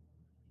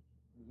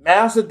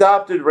 mass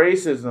adopted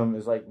racism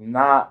is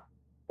not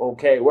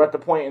okay. We're at the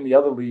point in the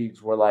other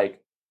leagues where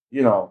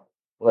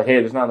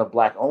hey, there's not enough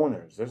black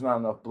owners. There's not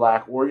enough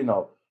black or,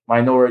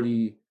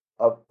 minority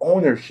of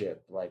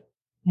ownership. Like,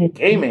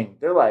 gaming,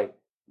 they're like,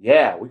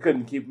 yeah, we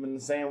couldn't keep them in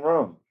the same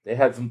room. They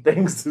had some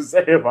things to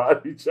say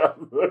about each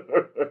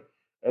other.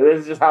 And this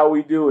is just how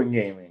we do in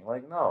gaming.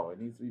 Like, no, it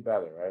needs to be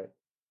better, right?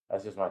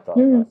 That's just my thought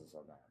process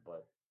on that.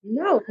 But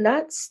no,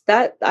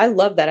 that. I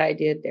love that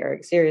idea,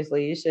 Derek.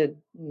 Seriously, you should,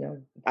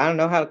 I don't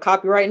know how to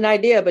copyright an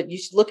idea, but you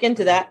should look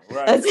into that.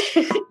 Right.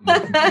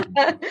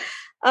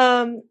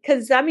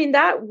 Because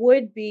that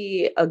would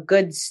be a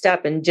good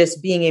step in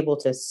just being able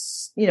to,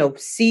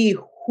 see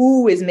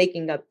who is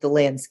making up the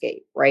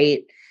landscape,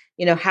 right?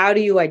 How do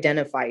you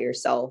identify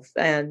yourself?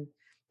 And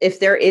if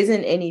there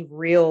isn't any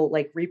real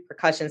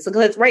repercussions, so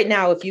because right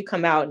now, if you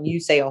come out and you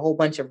say a whole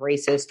bunch of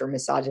racist or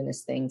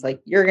misogynist things,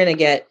 you're going to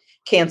get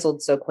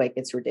canceled so quick.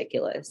 It's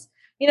ridiculous.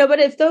 But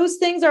if those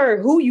things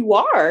are who you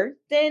are,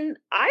 then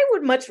I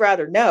would much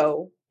rather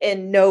know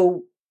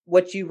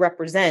what you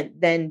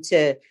represent than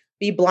to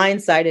be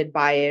blindsided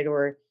by it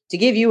or to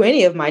give you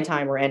any of my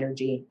time or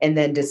energy and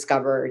then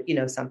discover,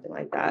 something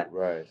like that.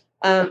 Right.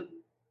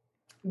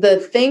 The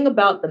thing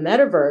about the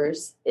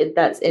metaverse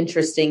that's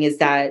interesting is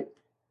that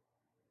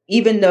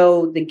even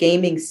though the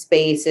gaming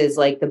space is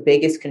the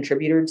biggest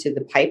contributor to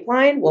the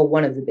pipeline, well,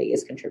 one of the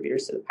biggest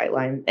contributors to the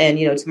pipeline, and,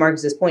 to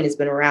Marcus's point, it's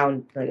been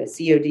around, a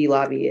COD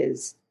lobby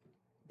is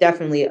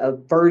definitely a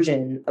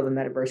version of a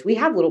metaverse. We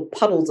have little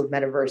puddles of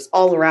metaverse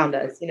all around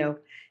us, and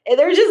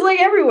they're just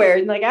everywhere.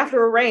 And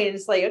after a rain,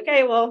 it's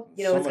okay, well,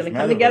 it's going to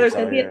come together. It's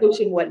going to be an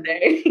ocean one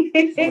day. So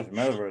much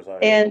metaverse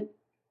out and here.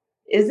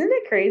 Isn't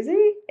it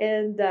crazy?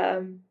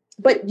 And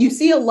but you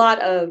see a lot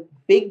of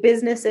big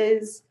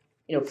businesses,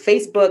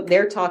 Facebook,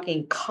 they're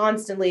talking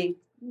constantly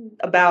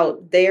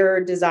about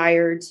their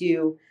desire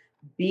to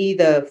be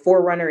the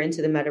forerunner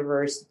into the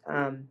metaverse.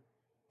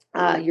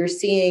 You're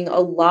seeing a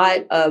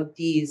lot of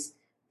these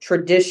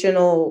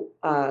traditional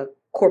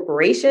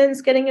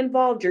corporations getting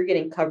involved. You're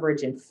getting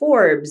coverage in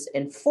Forbes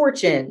and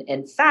Fortune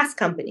and Fast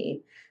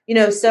Company.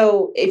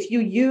 So if you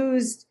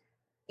used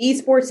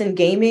esports and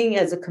gaming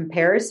as a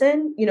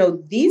comparison,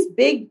 these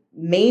big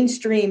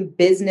mainstream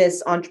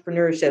business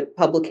entrepreneurship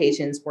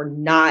publications were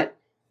not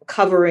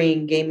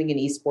covering gaming and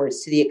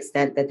esports to the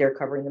extent that they're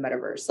covering the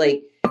metaverse.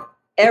 Like,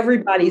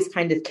 everybody's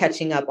kind of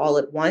catching up all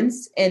at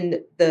once,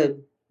 and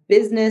the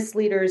business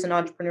leaders and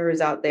entrepreneurs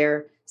out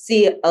there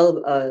see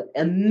a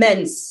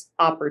immense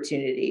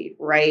opportunity,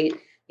 right?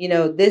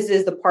 This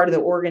is the part of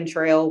the Oregon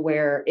Trail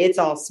where it's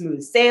all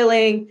smooth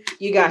sailing.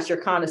 You got your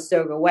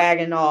Conestoga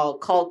wagon all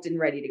caulked and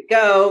ready to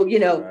go.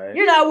 Right.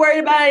 You're not worried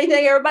about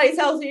anything. Everybody's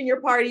healthy in your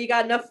party. You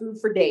got enough food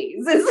for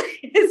days.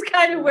 It's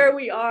kind of where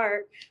we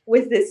are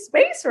with this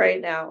space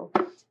right now.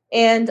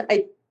 And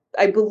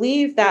I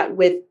believe that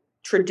with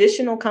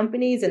traditional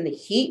companies and the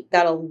heat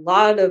that a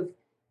lot of,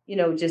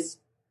 just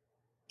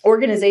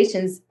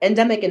organizations,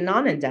 endemic and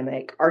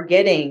non-endemic, are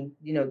getting,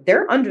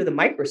 they're under the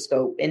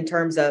microscope in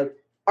terms of,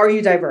 are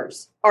you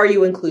diverse? Are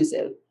you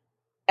inclusive?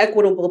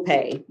 Equitable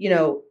pay,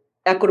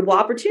 equitable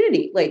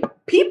opportunity. Like,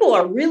 people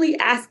are really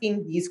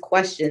asking these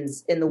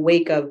questions in the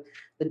wake of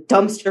the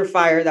dumpster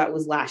fire that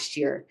was last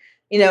year,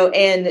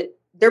 and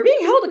they're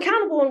being held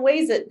accountable in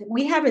ways that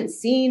I haven't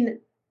seen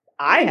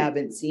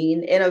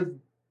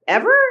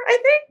ever, I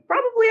think,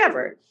 probably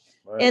ever.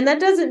 Right. And that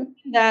doesn't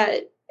mean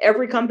that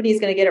every company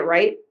is going to get it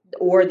right,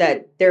 or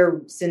that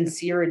they're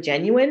sincere or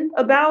genuine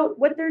about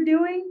what they're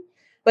doing.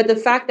 But the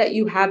fact that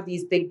you have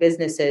these big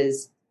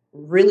businesses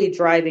really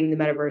driving the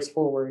metaverse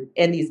forward,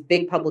 and these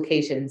big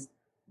publications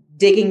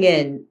digging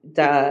in,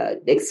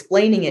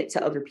 explaining it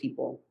to other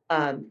people.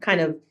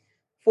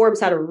 Forbes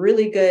had a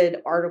really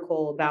good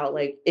article about,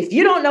 like, if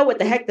you don't know what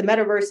the heck the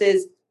metaverse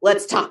is,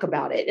 let's talk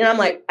about it. And I'm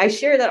like, I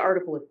share that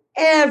article with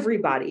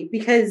everybody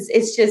because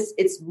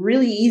it's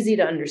really easy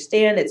to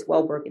understand. It's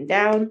well broken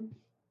down.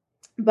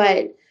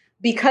 But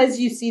because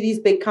you see these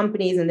big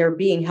companies and they're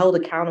being held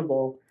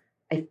accountable,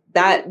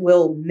 that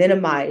will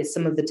minimize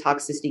some of the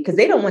toxicity, because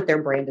they don't want their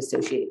brand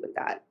associated with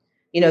that.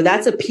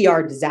 That's a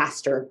PR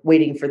disaster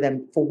waiting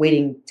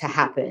to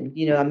happen.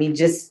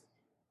 Just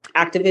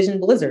Activision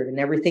Blizzard and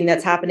everything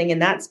that's happening in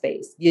that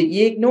space.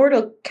 You ignored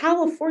a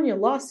California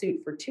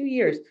lawsuit for 2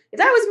 years. If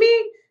that was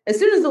me, as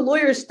soon as the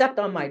lawyers stepped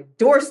on my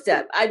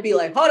doorstep, I'd be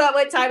like, hold on,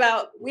 wait, time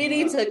out. We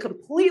need to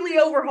completely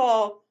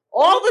overhaul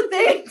all the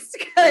things,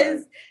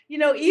 because,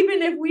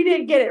 even if we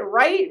didn't get it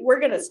right, we're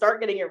going to start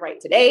getting it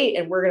right today,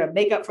 and we're going to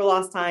make up for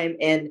lost time.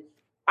 And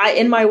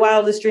in my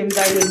wildest dreams,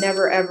 I would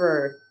never,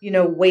 ever,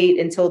 wait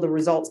until the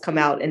results come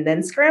out and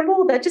then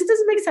scramble. That just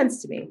doesn't make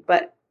sense to me.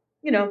 But,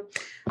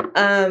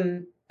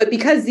 but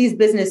because these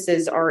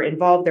businesses are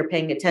involved, they're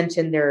paying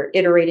attention, they're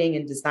iterating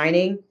and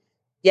designing.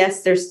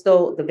 Yes, there's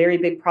still the very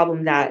big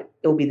problem that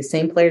it'll be the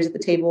same players at the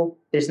table.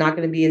 There's not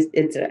going to be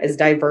as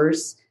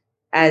diverse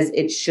as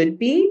it should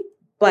be,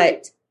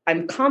 but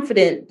I'm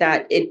confident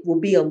that it will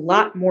be a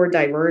lot more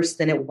diverse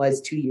than it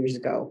was 2 years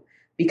ago,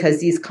 because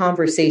these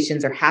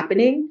conversations are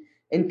happening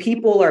and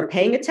people are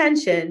paying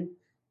attention.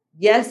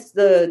 Yes,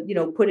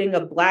 putting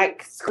a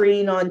black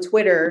screen on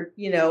Twitter,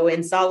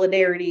 in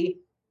solidarity.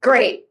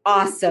 Great.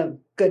 Awesome.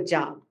 Good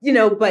job.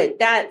 But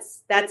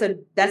that's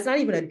not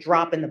even a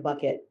drop in the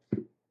bucket.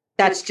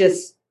 That's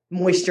just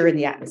moisture in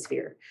the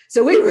atmosphere.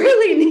 So we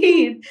really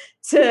need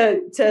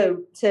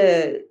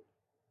to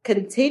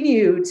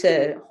continue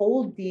to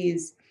hold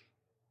these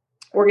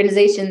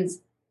organizations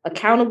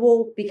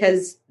accountable,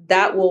 because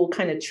that will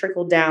kind of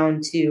trickle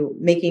down to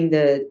making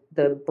the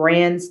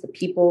brands, the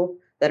people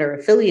that are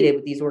affiliated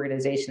with these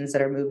organizations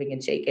that are moving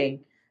and shaking,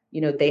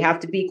 they have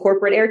to be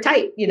corporate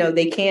airtight.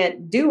 They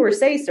can't do or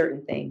say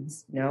certain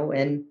things,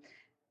 and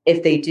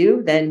if they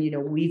do, then,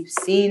 we've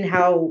seen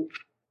how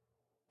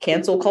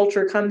cancel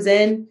culture comes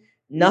in.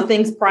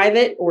 Nothing's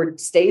private or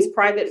stays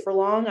private for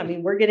long. I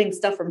mean, we're getting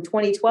stuff from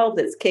 2012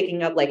 that's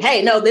kicking up like,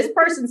 hey, no, this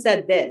person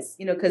said this,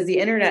 because the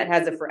internet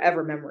has a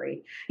forever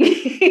memory.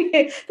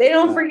 They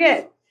don't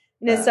forget.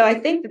 So I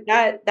think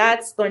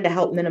that's going to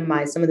help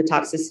minimize some of the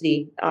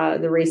toxicity,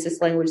 the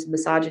racist language, the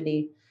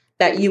misogyny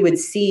that you would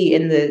see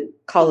in the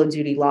Call of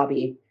Duty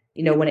lobby,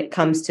 when it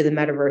comes to the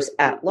metaverse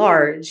at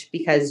large,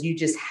 because you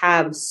just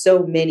have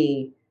so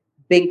many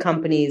big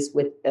companies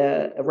with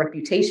a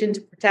reputation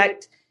to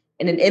protect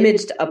and an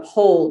image to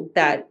uphold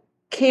that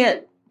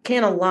can't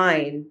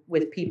align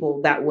with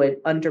people that would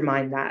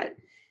undermine that.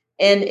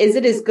 And is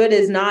it as good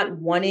as not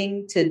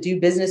wanting to do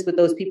business with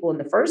those people in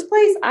the first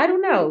place? I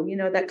don't know.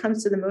 That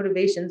comes to the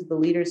motivations of the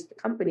leaders of the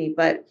company.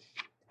 But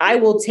I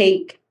will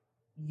take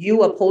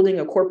you upholding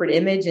a corporate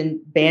image and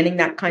banning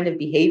that kind of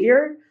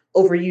behavior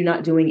over you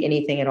not doing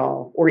anything at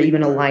all, or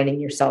even aligning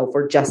yourself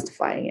or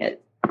justifying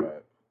it.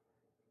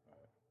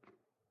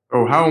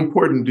 Oh, how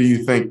important do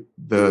you think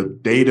the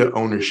data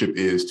ownership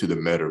is to the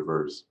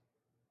metaverse?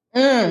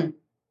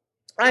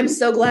 I'm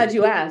so glad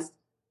you asked.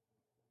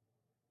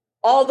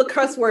 all the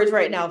cuss words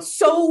right now.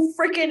 So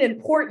freaking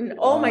important.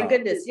 Oh my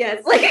goodness.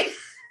 Yes. Like,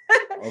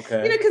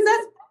 okay. Because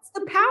that's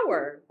the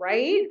power,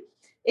 right?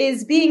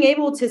 Is being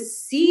able to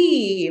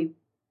see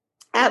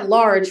at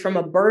large from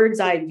a bird's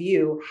eye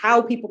view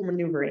how people are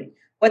maneuvering,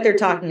 what they're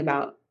talking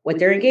about, what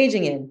they're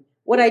engaging in,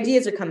 what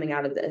ideas are coming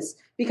out of this.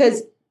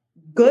 Because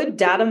good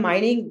data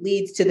mining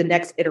leads to the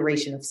next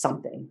iteration of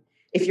something.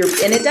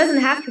 And it doesn't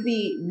have to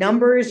be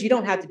numbers. You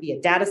don't have to be a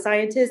data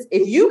scientist.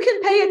 If you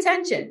can pay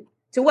attention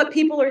to what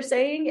people are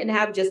saying and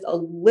have just a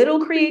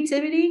little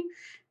creativity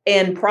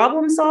and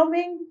problem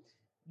solving,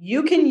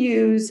 you can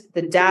use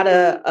the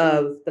data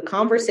of the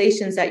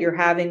conversations that you're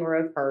having or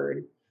have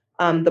heard,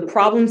 the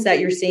problems that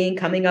you're seeing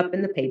coming up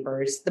in the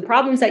papers, the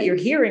problems that you're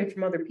hearing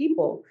from other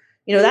people.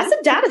 That's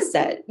a data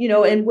set,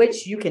 in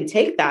which you can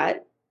take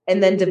that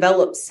and then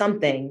develop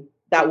something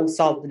that will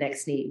solve the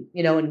next need,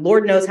 and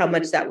Lord knows how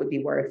much that would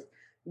be worth.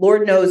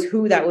 Lord knows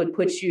who that would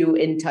put you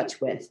in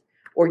touch with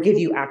or give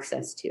you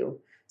access to.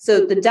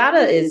 So the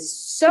data is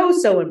so,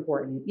 so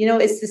important.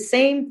 It's the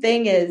same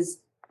thing as,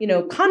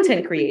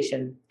 content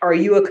creation. Are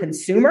you a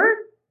consumer?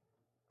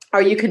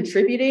 Are you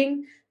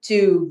contributing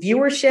to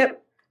viewership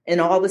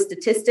and all the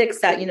statistics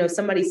that,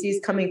 somebody sees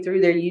coming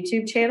through their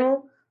YouTube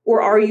channel?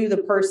 Or are you the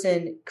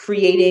person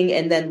creating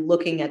and then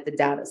looking at the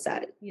data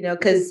set?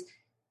 Because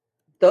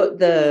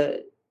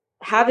the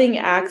having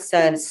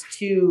access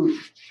to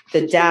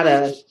the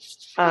data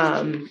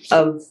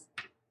of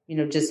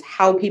just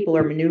how people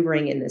are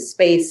maneuvering in this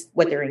space,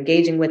 what they're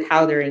engaging with,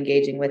 how they're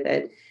engaging with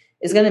it,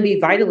 is going to be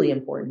vitally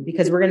important,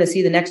 because we're going to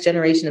see the next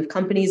generation of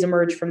companies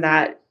emerge from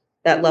that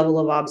level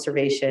of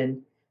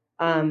observation.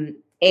 And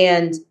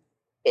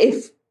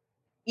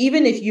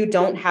even if you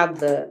don't have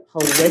the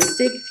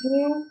holistic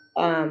view,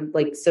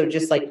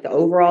 just like the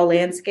overall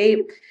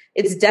landscape,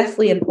 it's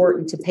definitely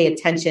important to pay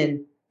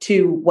attention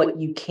to what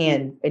you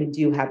can and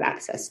do have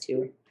access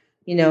to.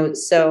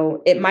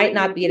 So it might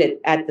not be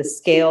at the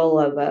scale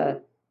of a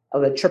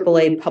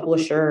AAA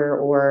publisher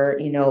or,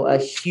 a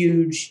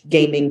huge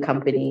gaming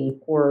company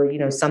or,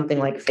 something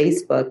like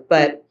Facebook.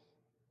 But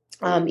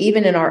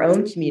even in our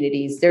own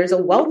communities, there's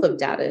a wealth of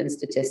data and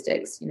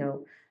statistics,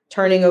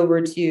 turning over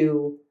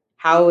to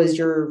how is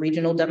your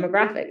regional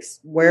demographics?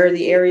 Where are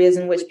the areas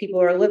in which people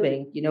are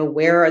living?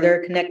 Where are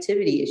there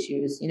connectivity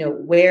issues?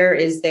 Where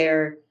is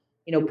there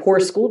poor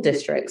school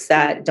districts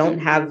that don't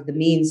have the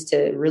means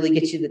to really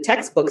get you the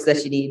textbooks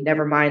that you need,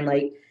 never mind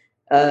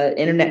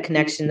internet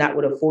connection that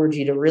would afford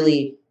you to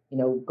really,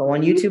 go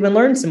on YouTube and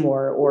learn some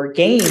more, or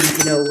game,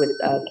 with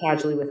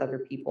casually with other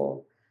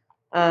people.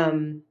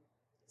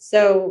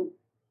 So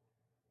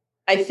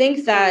I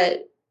think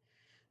that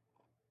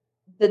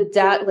the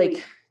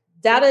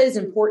data is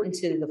important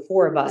to the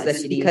four of us,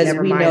 because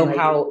we know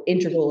how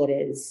integral it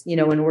is, in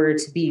order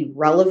to be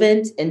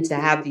relevant and to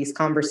have these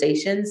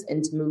conversations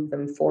and to move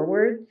them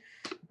forward.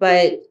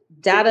 But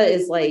data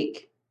is I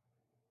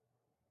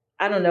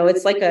don't know,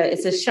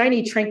 it's a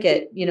shiny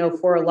trinket,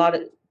 for a lot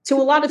of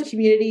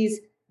communities.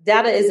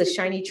 Data is a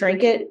shiny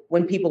trinket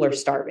when people are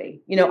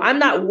starving. I'm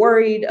not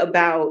worried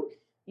about,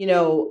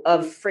 a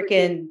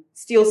freaking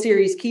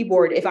SteelSeries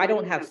keyboard if I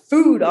don't have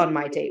food on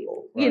my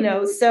table,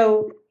 right.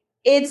 So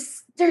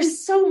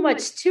there's so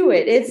much to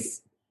it.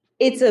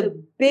 It's a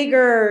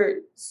bigger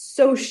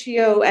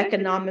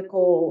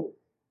socio-economical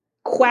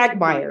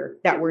quagmire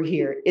that we're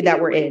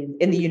in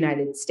the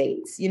United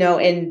States,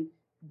 and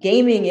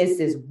gaming is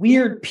this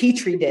weird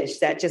petri dish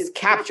that just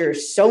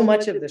captures so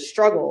much of the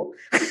struggle.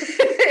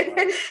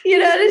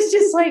 It's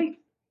just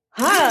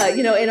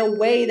in a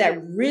way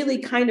that really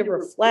kind of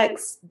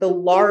reflects the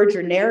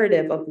larger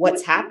narrative of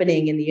what's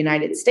happening in the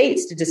United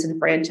States to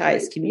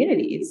disenfranchised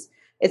communities.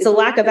 It's a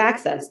lack of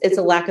access. It's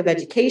a lack of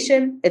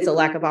education. It's a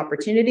lack of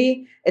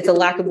opportunity. It's a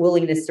lack of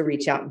willingness to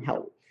reach out and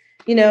help,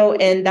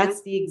 and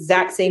that's the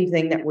exact same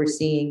thing that we're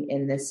seeing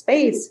in this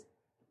space.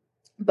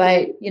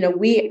 But,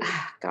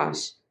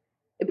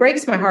 it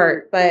breaks my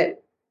heart,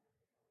 but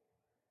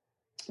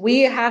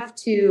we have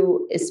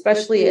to,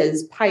 especially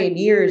as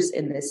pioneers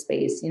in this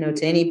space,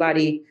 to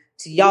anybody,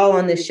 to y'all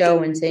on this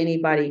show and to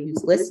anybody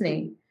who's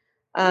listening,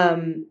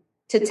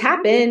 to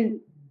tap in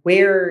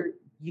where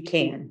you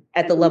can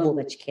at the level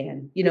that you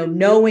can,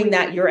 knowing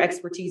that your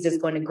expertise is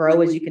going to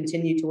grow as you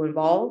continue to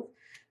evolve,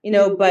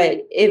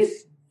 but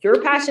if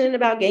you're passionate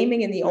about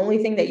gaming and the only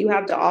thing that you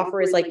have to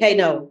offer is hey,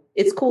 no,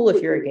 it's cool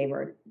if you're a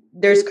gamer.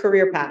 There's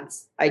career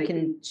paths. I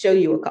can show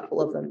you a couple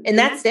of them. And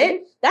that's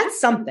it. That's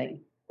something,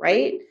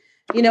 right?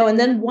 And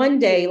then one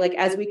day,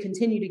 as we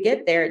continue to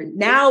get there,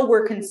 now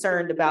we're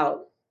concerned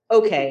about,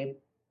 okay,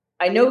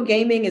 I know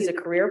gaming is a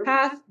career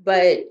path,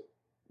 but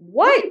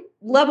what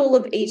level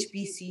of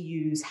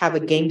HBCUs have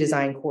a game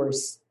design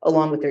course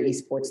along with their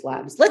esports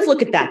labs? Let's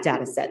look at that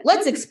data set.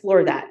 Let's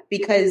explore that,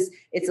 because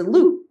it's a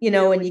loop,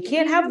 and you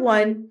can't have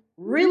one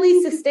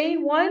really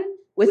sustain one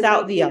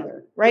without the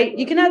other, right?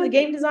 You can have the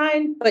game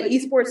design, but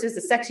esports is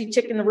the sexy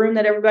chick in the room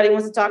that everybody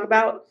wants to talk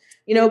about,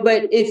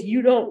 but if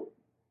you don't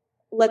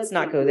let's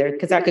not go there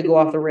because that could go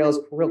off the rails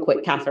real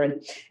quick, Catherine.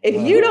 If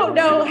you don't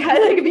know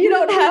how, like, if you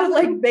don't have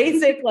like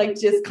basic, like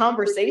just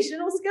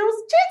conversational skills,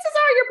 chances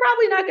are you're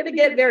probably not going to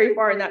get very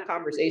far in that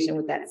conversation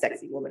with that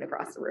sexy woman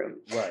across the room.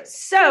 Right.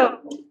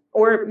 So,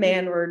 or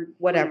man or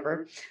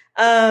whatever.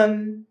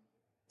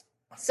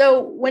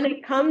 So when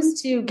it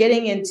comes to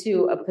getting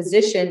into a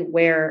position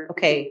where,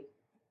 okay,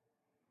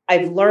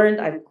 I've learned,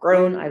 I've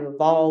grown, I've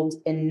evolved,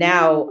 and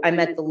now I'm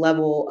at the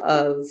level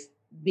of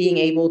being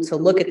able to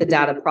look at the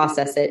data,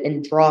 process it,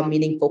 and draw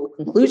meaningful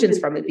conclusions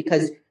from it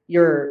because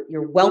your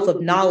wealth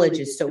of knowledge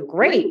is so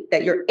great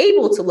that you're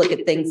able to look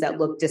at things that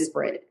look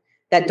disparate,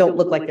 that don't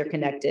look like they're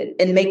connected,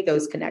 and make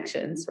those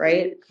connections,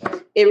 right?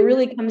 It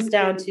really comes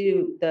down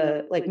to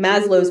the like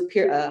Maslow's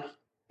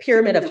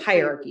pyramid of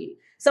hierarchy.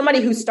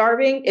 Somebody who's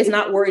starving is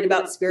not worried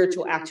about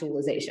spiritual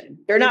actualization.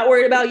 They're not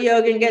worried about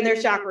yoga and getting their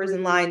chakras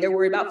in line. They're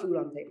worried about food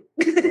on the table.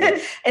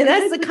 And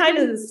that's the kind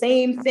of the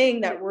same thing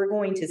that we're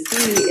going to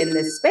see in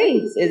this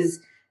space is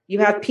you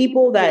have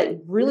people that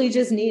really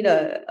just need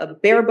a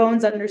bare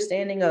bones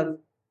understanding of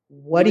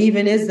what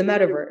even is the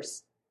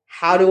metaverse?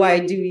 How do I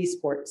do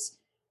esports?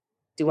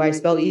 Do I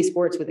spell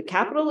esports with a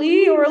capital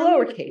E or a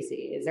lowercase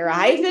e? Is there a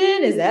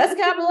hyphen? Is the S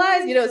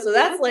capitalized? So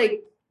that's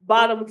like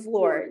bottom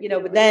floor,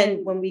 but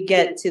then when we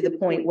get to the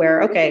point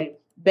where, okay,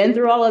 been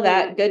through all of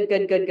that,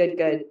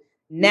 good.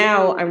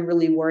 Now I'm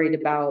really worried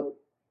about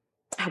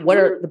what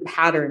are the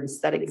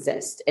patterns that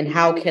exist and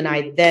how can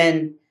I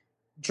then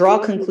draw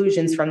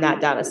conclusions from that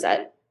data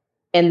set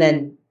and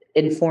then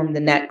inform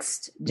the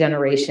next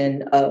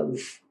generation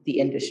of the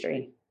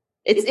industry.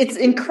 It's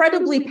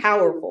incredibly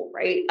powerful,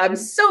 right? I'm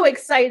so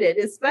excited,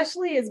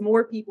 especially as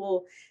more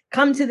people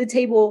come to the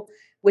table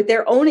with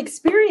their own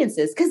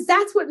experiences, because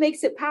that's what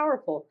makes it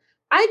powerful.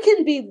 I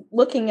can be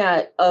looking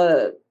at,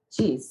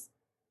 let's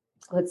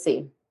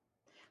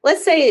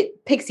say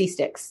Pixie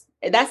Sticks.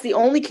 That's the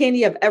only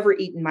candy I've ever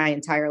eaten my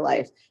entire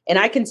life. And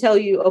I can tell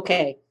you,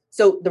 okay,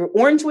 so the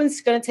orange one's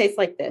going to taste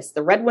like this.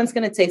 The red one's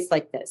going to taste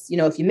like this.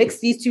 If you mix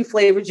these two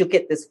flavors, you'll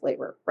get this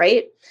flavor,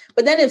 right?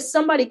 But then if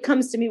somebody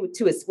comes to me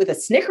with a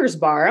Snickers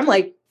bar, I'm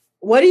like,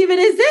 what even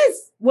is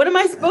this? What am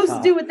I supposed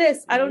to do with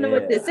this? I don't know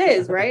what this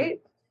is,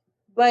 right?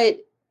 But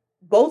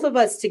both of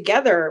us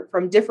together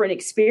from different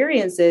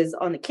experiences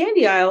on the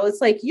candy aisle,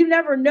 it's like, you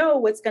never know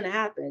what's going to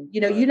happen.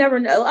 You never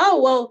know. Oh,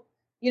 well,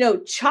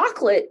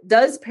 chocolate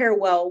does pair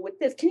well with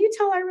this. Can you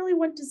tell I really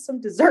went to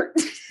some dessert?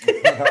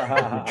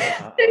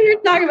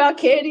 You're talking about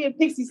candy and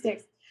Pixie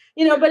Sticks,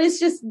 but it's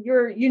just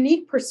your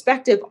unique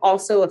perspective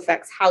also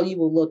affects how you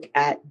will look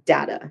at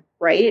data,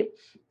 right?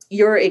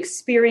 Your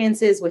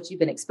experiences, what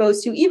you've been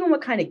exposed to, even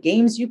what kind of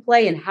games you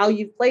play and how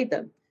you've played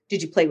them.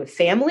 Did you play with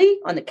family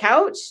on the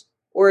couch?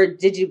 Or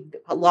did you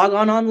log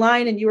on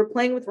online and you were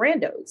playing with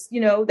randos,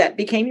 that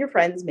became your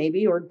friends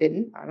maybe, or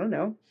didn't, I don't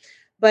know.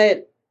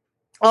 But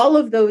all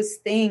of those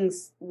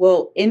things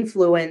will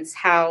influence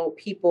how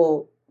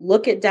people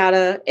look at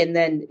data and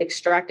then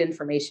extract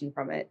information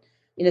from it.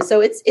 So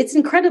it's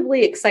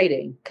incredibly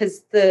exciting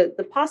because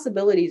the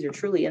possibilities are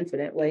truly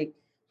infinite. Like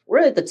we're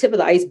at the tip of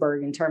the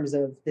iceberg in terms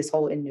of this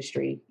whole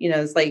industry.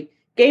 It's like,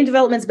 game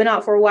development's been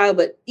out for a while,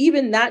 but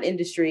even that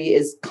industry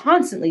is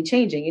constantly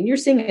changing. And you're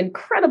seeing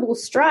incredible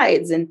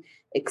strides in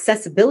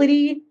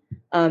accessibility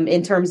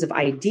in terms of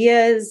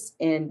ideas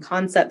and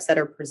concepts that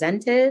are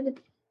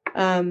presented.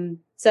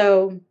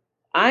 So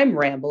I'm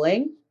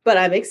rambling, but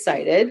I'm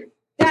excited.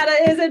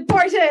 Data is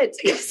important.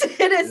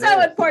 It is so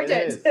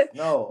important.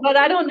 No. But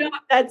I don't know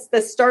if that's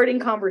the starting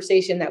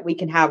conversation that we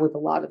can have with a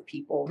lot of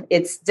people.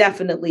 It's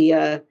definitely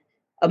it's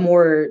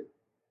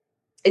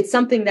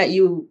something that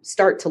you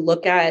start to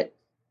look at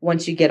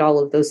once you get all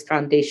of those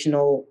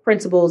foundational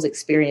principles,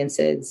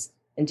 experiences,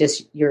 and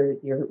just your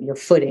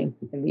footing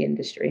in the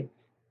industry.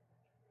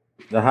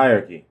 The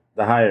hierarchy.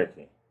 I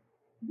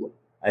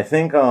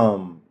think,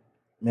 I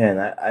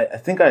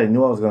think I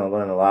knew I was going to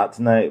learn a lot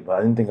tonight, but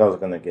I didn't think I was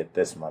going to get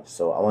this much.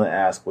 So I want to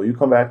ask, will you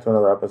come back to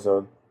another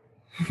episode?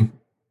 Oh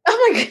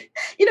my God.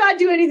 I'd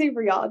do anything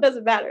for y'all. It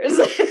doesn't matter. Of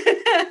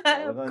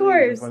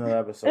course. For another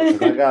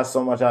episode, I got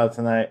so much out of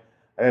tonight.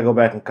 I gotta go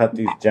back and cut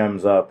these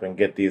gems up and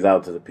get these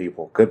out to the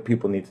people. Good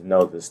people need to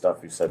know this stuff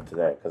you said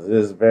today because it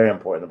is very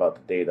important about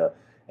the data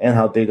and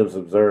how data was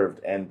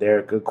observed. And they're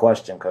a good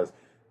question because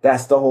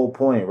that's the whole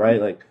point, right?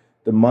 Like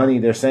the money,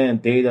 they're saying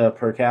data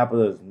per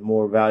capita is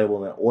more valuable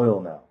than oil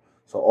now.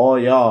 So all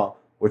y'all,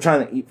 we're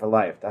trying to eat for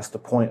life. That's the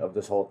point of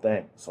this whole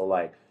thing. So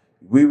like,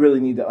 we really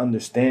need to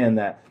understand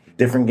that the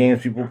different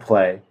games people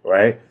play,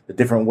 right? The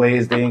different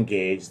ways they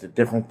engage, the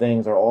different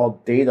things are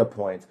all data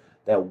points.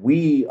 That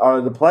we are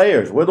the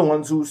players. We're the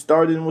ones who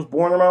started and was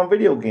born around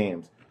video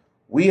games.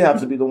 We have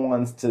to be the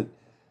ones to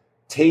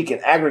take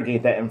and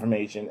aggregate that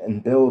information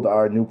and build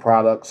our new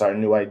products, our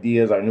new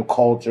ideas, our new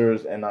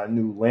cultures, and our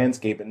new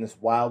landscape in this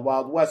wild,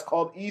 wild west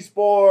called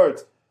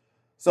esports.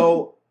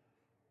 So,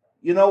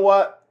 you know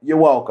what? You're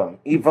welcome.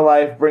 Eat for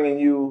Life bringing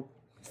you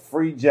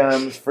free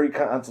gems, free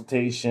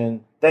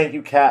consultation. Thank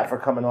you, Kat, for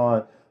coming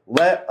on.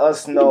 Let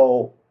us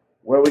know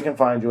where we can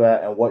find you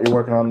at and what you're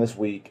working on this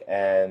week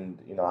and,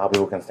 how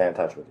people can stay in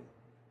touch with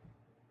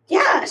you.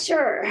 Yeah,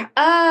 sure.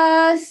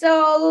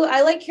 So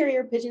I like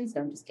carrier pigeons.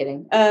 No, I'm just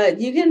kidding.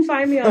 You can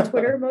find me on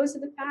Twitter most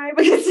of the time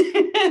because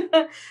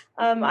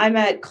I'm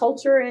at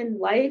Culture and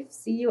Life,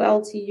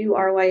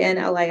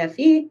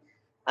 CULTURYNLIFE.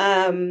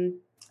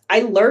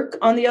 I lurk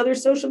on the other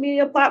social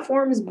media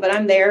platforms, but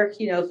I'm there.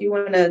 If you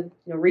want to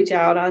reach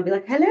out, I'll be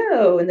like,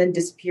 hello, and then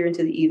disappear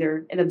into the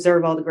ether and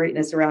observe all the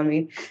greatness around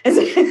me.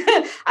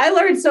 I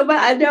learned so much.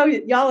 I know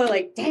y'all are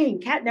like, dang,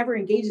 Kat never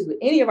engages with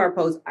any of our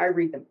posts. I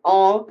read them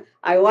all.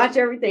 I watch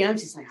everything. I'm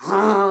just like,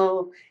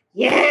 oh,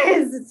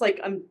 yes. It's like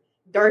I'm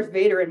Darth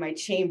Vader in my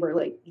chamber,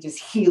 like just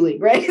healing,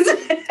 right?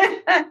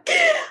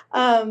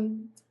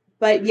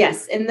 But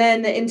yes, and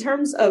then in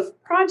terms of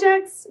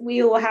projects,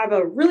 we will have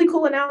a really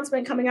cool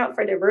announcement coming out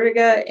for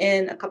Divertiga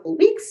in a couple of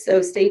weeks,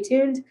 so stay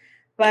tuned.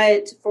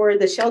 But for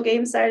the Shell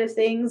game side of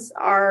things,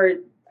 our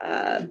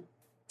I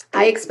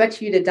Expect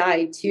You to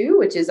Die 2,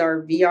 which is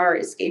our VR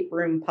escape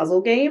room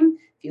puzzle game.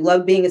 If you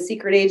love being a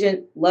secret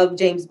agent, love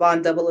James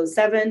Bond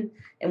 007,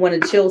 and want a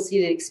chill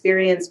seated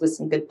experience with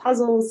some good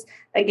puzzles,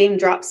 that game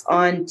drops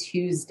on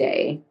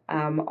Tuesday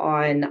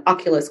on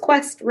Oculus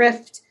Quest,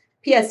 Rift,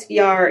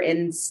 PSVR,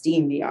 and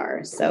Steam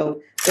VR.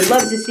 So would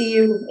love to see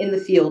you in the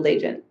field,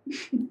 Agent.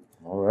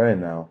 All right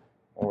now.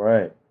 All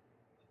right.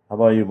 How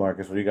about you,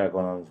 Marcus? What do you got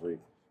going on this week?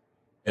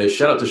 Yeah,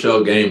 shout out to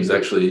Shell Games.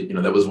 Actually,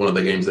 that was one of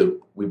the games that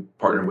we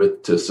partnered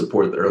with to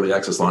support the early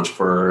access launch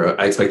for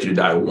I Expect You to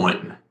Die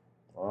 1.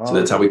 Wow. So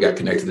that's how we got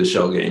connected to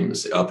Shell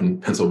Games up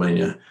in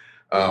Pennsylvania.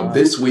 Wow.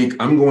 This week,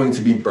 I'm going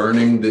to be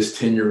burning this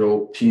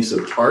 10-year-old piece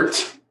of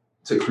art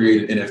to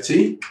create an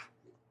NFT.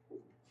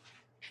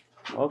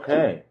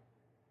 Okay.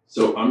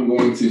 So I'm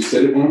going to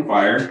set it on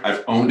fire.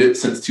 I've owned it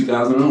since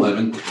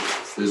 2011.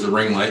 There's a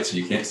ring light, so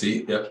you can't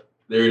see. Yep,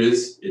 there it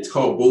is. It's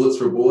called Bullets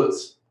for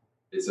Bullets.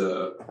 It's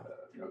a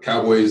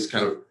cowboy's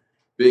kind of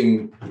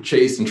being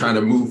chased and trying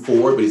to move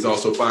forward, but he's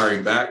also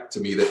firing back. To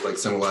me, that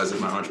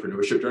symbolizes my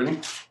entrepreneurship journey.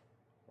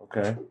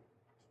 Okay.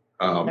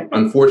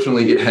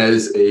 Unfortunately, it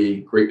has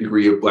a great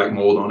degree of black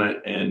mold on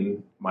it,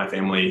 and my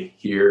family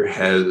here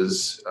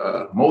has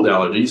mold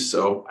allergies,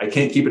 so I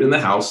can't keep it in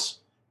the house.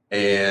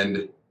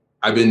 And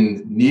I've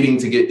been needing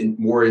to get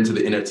more into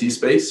the NFT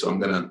space, so I'm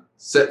going to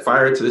set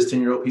fire to this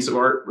 10-year-old piece of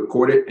art,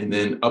 record it, and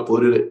then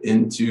upload it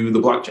into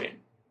the blockchain.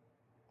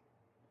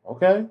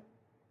 Okay.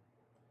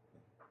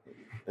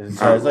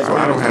 So I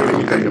don't have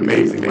anything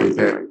amazing like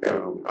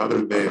that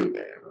other than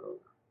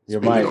your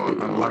mic.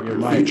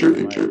 Unlock your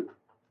feature.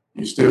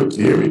 You still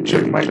hear me?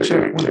 Check my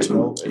check. 1, 2.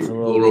 Nope, it's a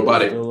little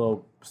robotic.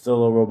 Still a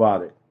little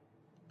robotic.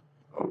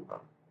 Oh.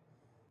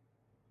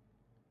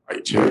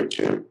 Right, check.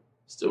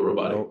 Still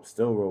robotic. Nope,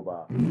 still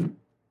robot. Mm-hmm.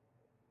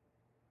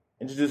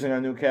 Introducing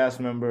our new cast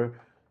member,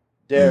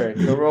 Derek,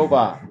 the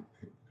robot.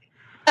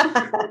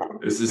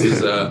 This is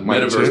his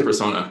metaverse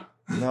persona.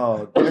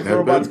 No, Derek the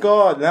robot's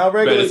gone. Now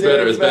regular It's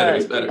better.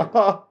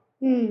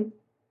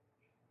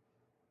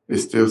 It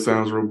still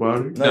sounds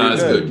robotic? No,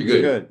 it's good.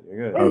 You're good.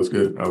 Oh, it's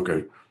good.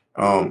 Okay.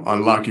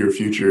 Unlock Your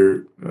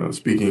Future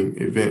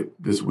speaking event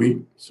this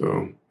week.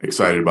 So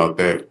excited about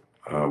that.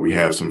 We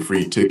have some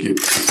free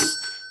tickets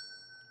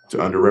to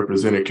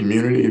underrepresented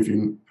community if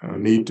you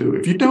need to.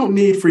 If you don't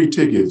need free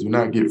tickets, do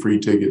not get free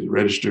tickets.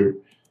 Register.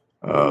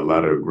 A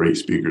lot of great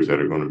speakers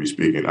that are going to be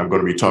speaking. I'm going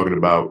to be talking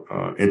about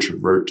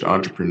introvert to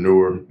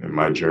entrepreneur and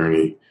my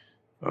journey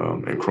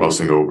and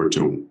crossing over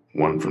to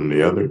one from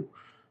the other.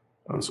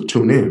 So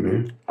tune in,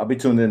 man. I'll be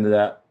tuned into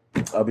that.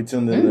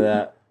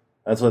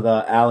 That's with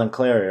Alan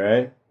Clary,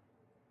 right?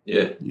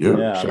 Yeah.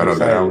 Shout out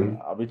to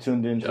Alan. I'll be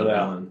tuned into that.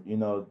 Alan.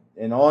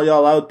 And all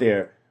y'all out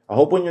there, I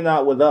hope when you're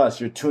not with us,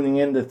 you're tuning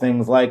into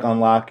things like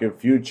Unlock Your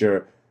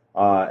Future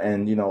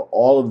and,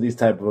 all of these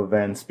type of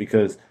events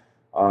because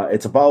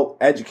it's about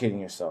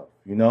educating yourself,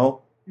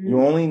 Mm-hmm.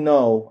 You only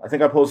know, I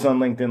think I posted on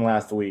LinkedIn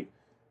last week,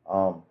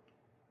 one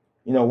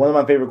of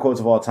my favorite quotes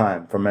of all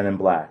time from Men in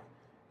Black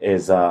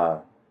is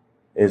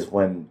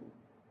when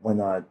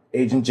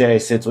Agent J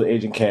sits with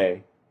Agent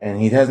K and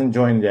he hasn't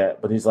joined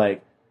yet, but he's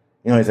like,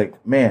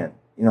 man,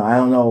 I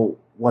don't know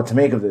what to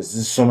make of this.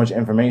 This is so much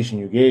information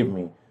you gave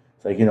me.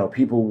 It's like,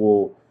 people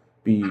will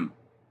be,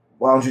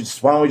 why don't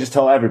we just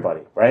tell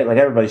everybody, right? Like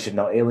everybody should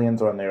know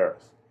aliens are on the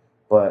earth.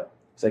 But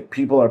it's like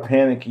people are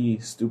panicky,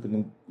 stupid,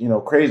 and,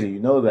 crazy. You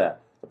know that.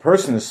 The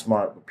person is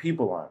smart, but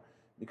people aren't.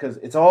 Because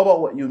it's all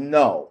about what you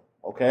know,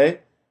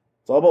 okay?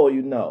 It's all about what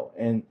you know.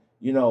 And,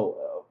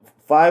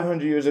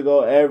 500 years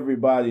ago,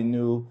 everybody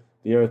knew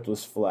the earth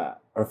was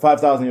flat. Or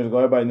 5,000 years ago,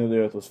 everybody knew the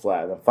earth was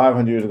flat. And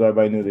 500 years ago,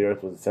 everybody knew the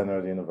earth was the center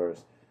of the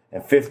universe.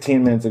 And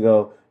 15 minutes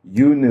ago,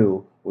 you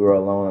knew we were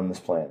alone on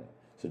this planet.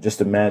 So just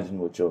imagine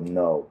what you'll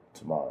know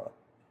tomorrow.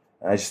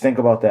 And I just think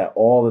about that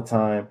all the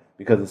time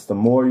because it's the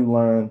more you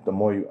learn, the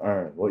more you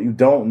earn. What you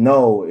don't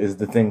know is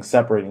the thing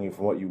separating you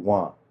from what you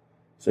want.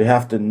 So you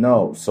have to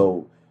know.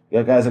 So you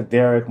got guys like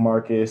Derek,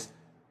 Marcus,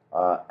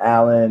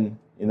 Alan,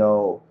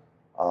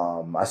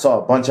 I saw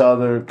a bunch of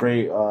other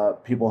great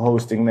people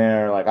hosting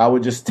there. Like, I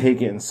would just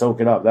take it and soak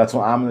it up. That's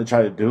what I'm going to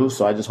try to do.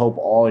 So I just hope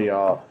all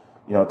y'all,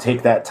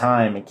 take that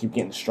time and keep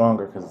getting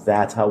stronger because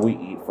that's how we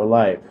eat for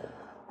life.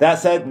 That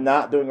said,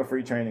 not doing a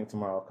free training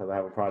tomorrow because I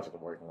have a project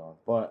I'm working on.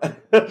 But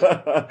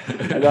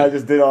and I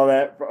just did all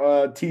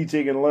that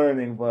teaching and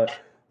learning. But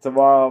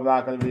tomorrow I'm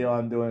not going to be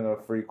on doing a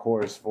free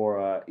course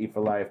for E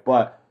for Life.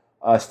 But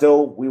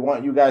still, we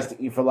want you guys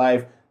to E for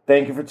Life.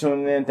 Thank you for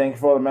tuning in. Thank you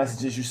for all the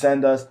messages you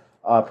send us.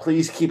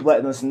 Please keep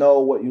letting us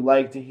know what you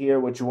like to hear,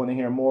 what you want to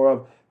hear more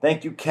of.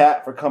 Thank you,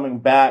 Kat, for coming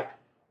back.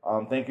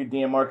 Thank you,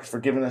 Dean Marcus, for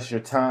giving us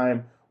your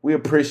time. We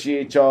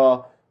appreciate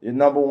y'all. Your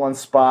number one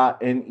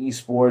spot in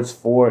esports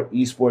for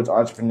esports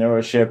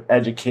entrepreneurship,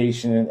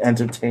 education, and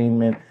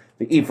entertainment.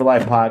 The E for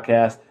Life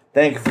podcast.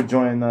 Thank you for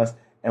joining us,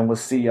 and we'll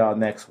see y'all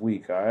next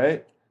week, all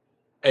right?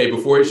 Hey,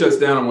 before he shuts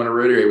down, I want to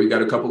reiterate, we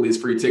got a couple of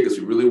these free tickets.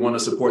 We really want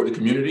to support the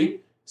community.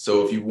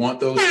 So if you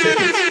want those tickets,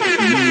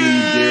 me,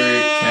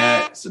 Derek,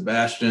 Kat,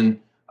 Sebastian,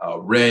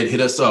 Red,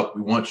 hit us up.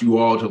 We want you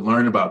all to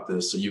learn about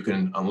this so you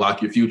can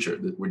unlock your future.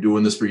 We're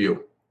doing this for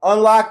you.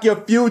 Unlock your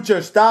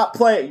future. Stop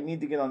playing. You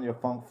need to get on your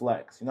Funk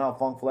Flex. You know how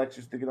Funk Flex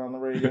used to get on the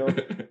radio?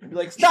 You'd be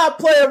like, stop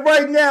playing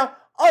right now.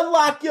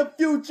 Unlock your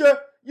future.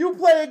 You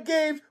playing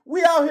games.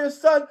 We out here,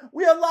 son.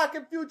 We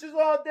unlocking futures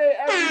all day,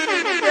 every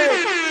single day.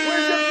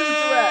 Where's your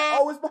future at?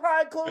 Oh, it's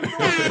behind closed doors.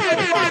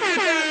 Unlock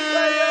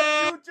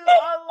your future.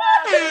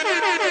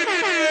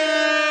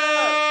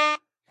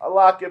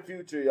 Unlock your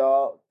future,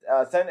 y'all.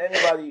 Send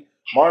anybody,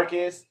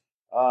 Marcus,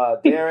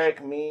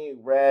 Derek, me,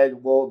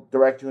 Red. We'll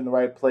direct you in the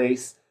right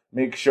place.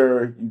 Make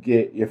sure you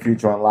get your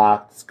future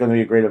unlocked. It's going to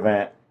be a great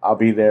event. I'll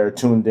be there,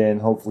 tuned in.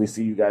 Hopefully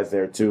see you guys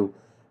there too.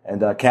 And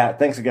Kat,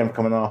 thanks again for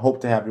coming on. Hope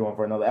to have you on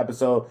for another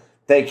episode.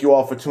 Thank you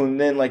all for tuning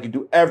in like you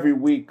do every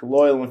week.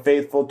 Loyal and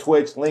faithful.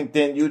 Twitch,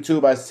 LinkedIn,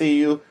 YouTube. I see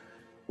you.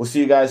 We'll see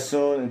you guys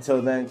soon.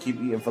 Until then, keep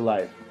eating for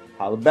life.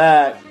 Holla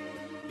back.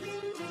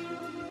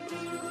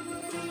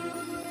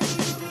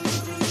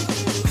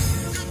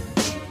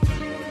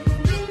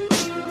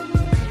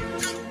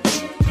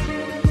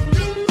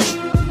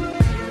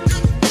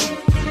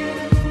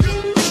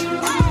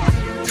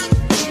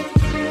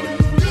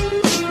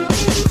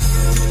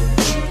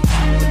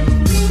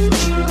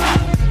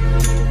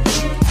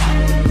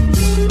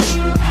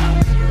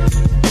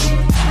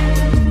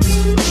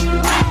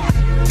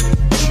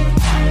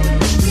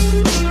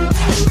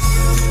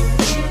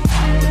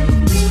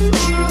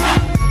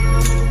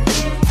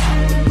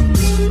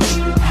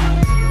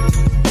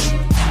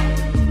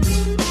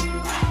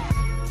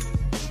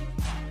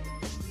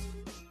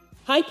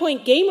 High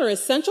Point Gamer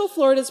is Central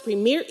Florida's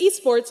premier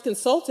esports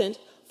consultant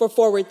for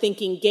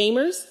forward-thinking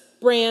gamers,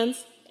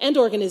 brands, and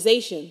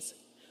organizations.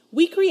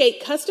 We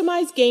create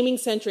customized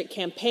gaming-centric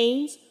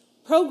campaigns,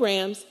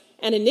 programs,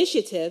 and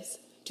initiatives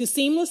to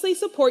seamlessly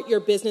support your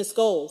business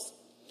goals.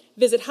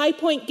 Visit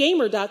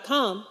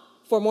highpointgamer.com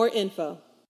for more info.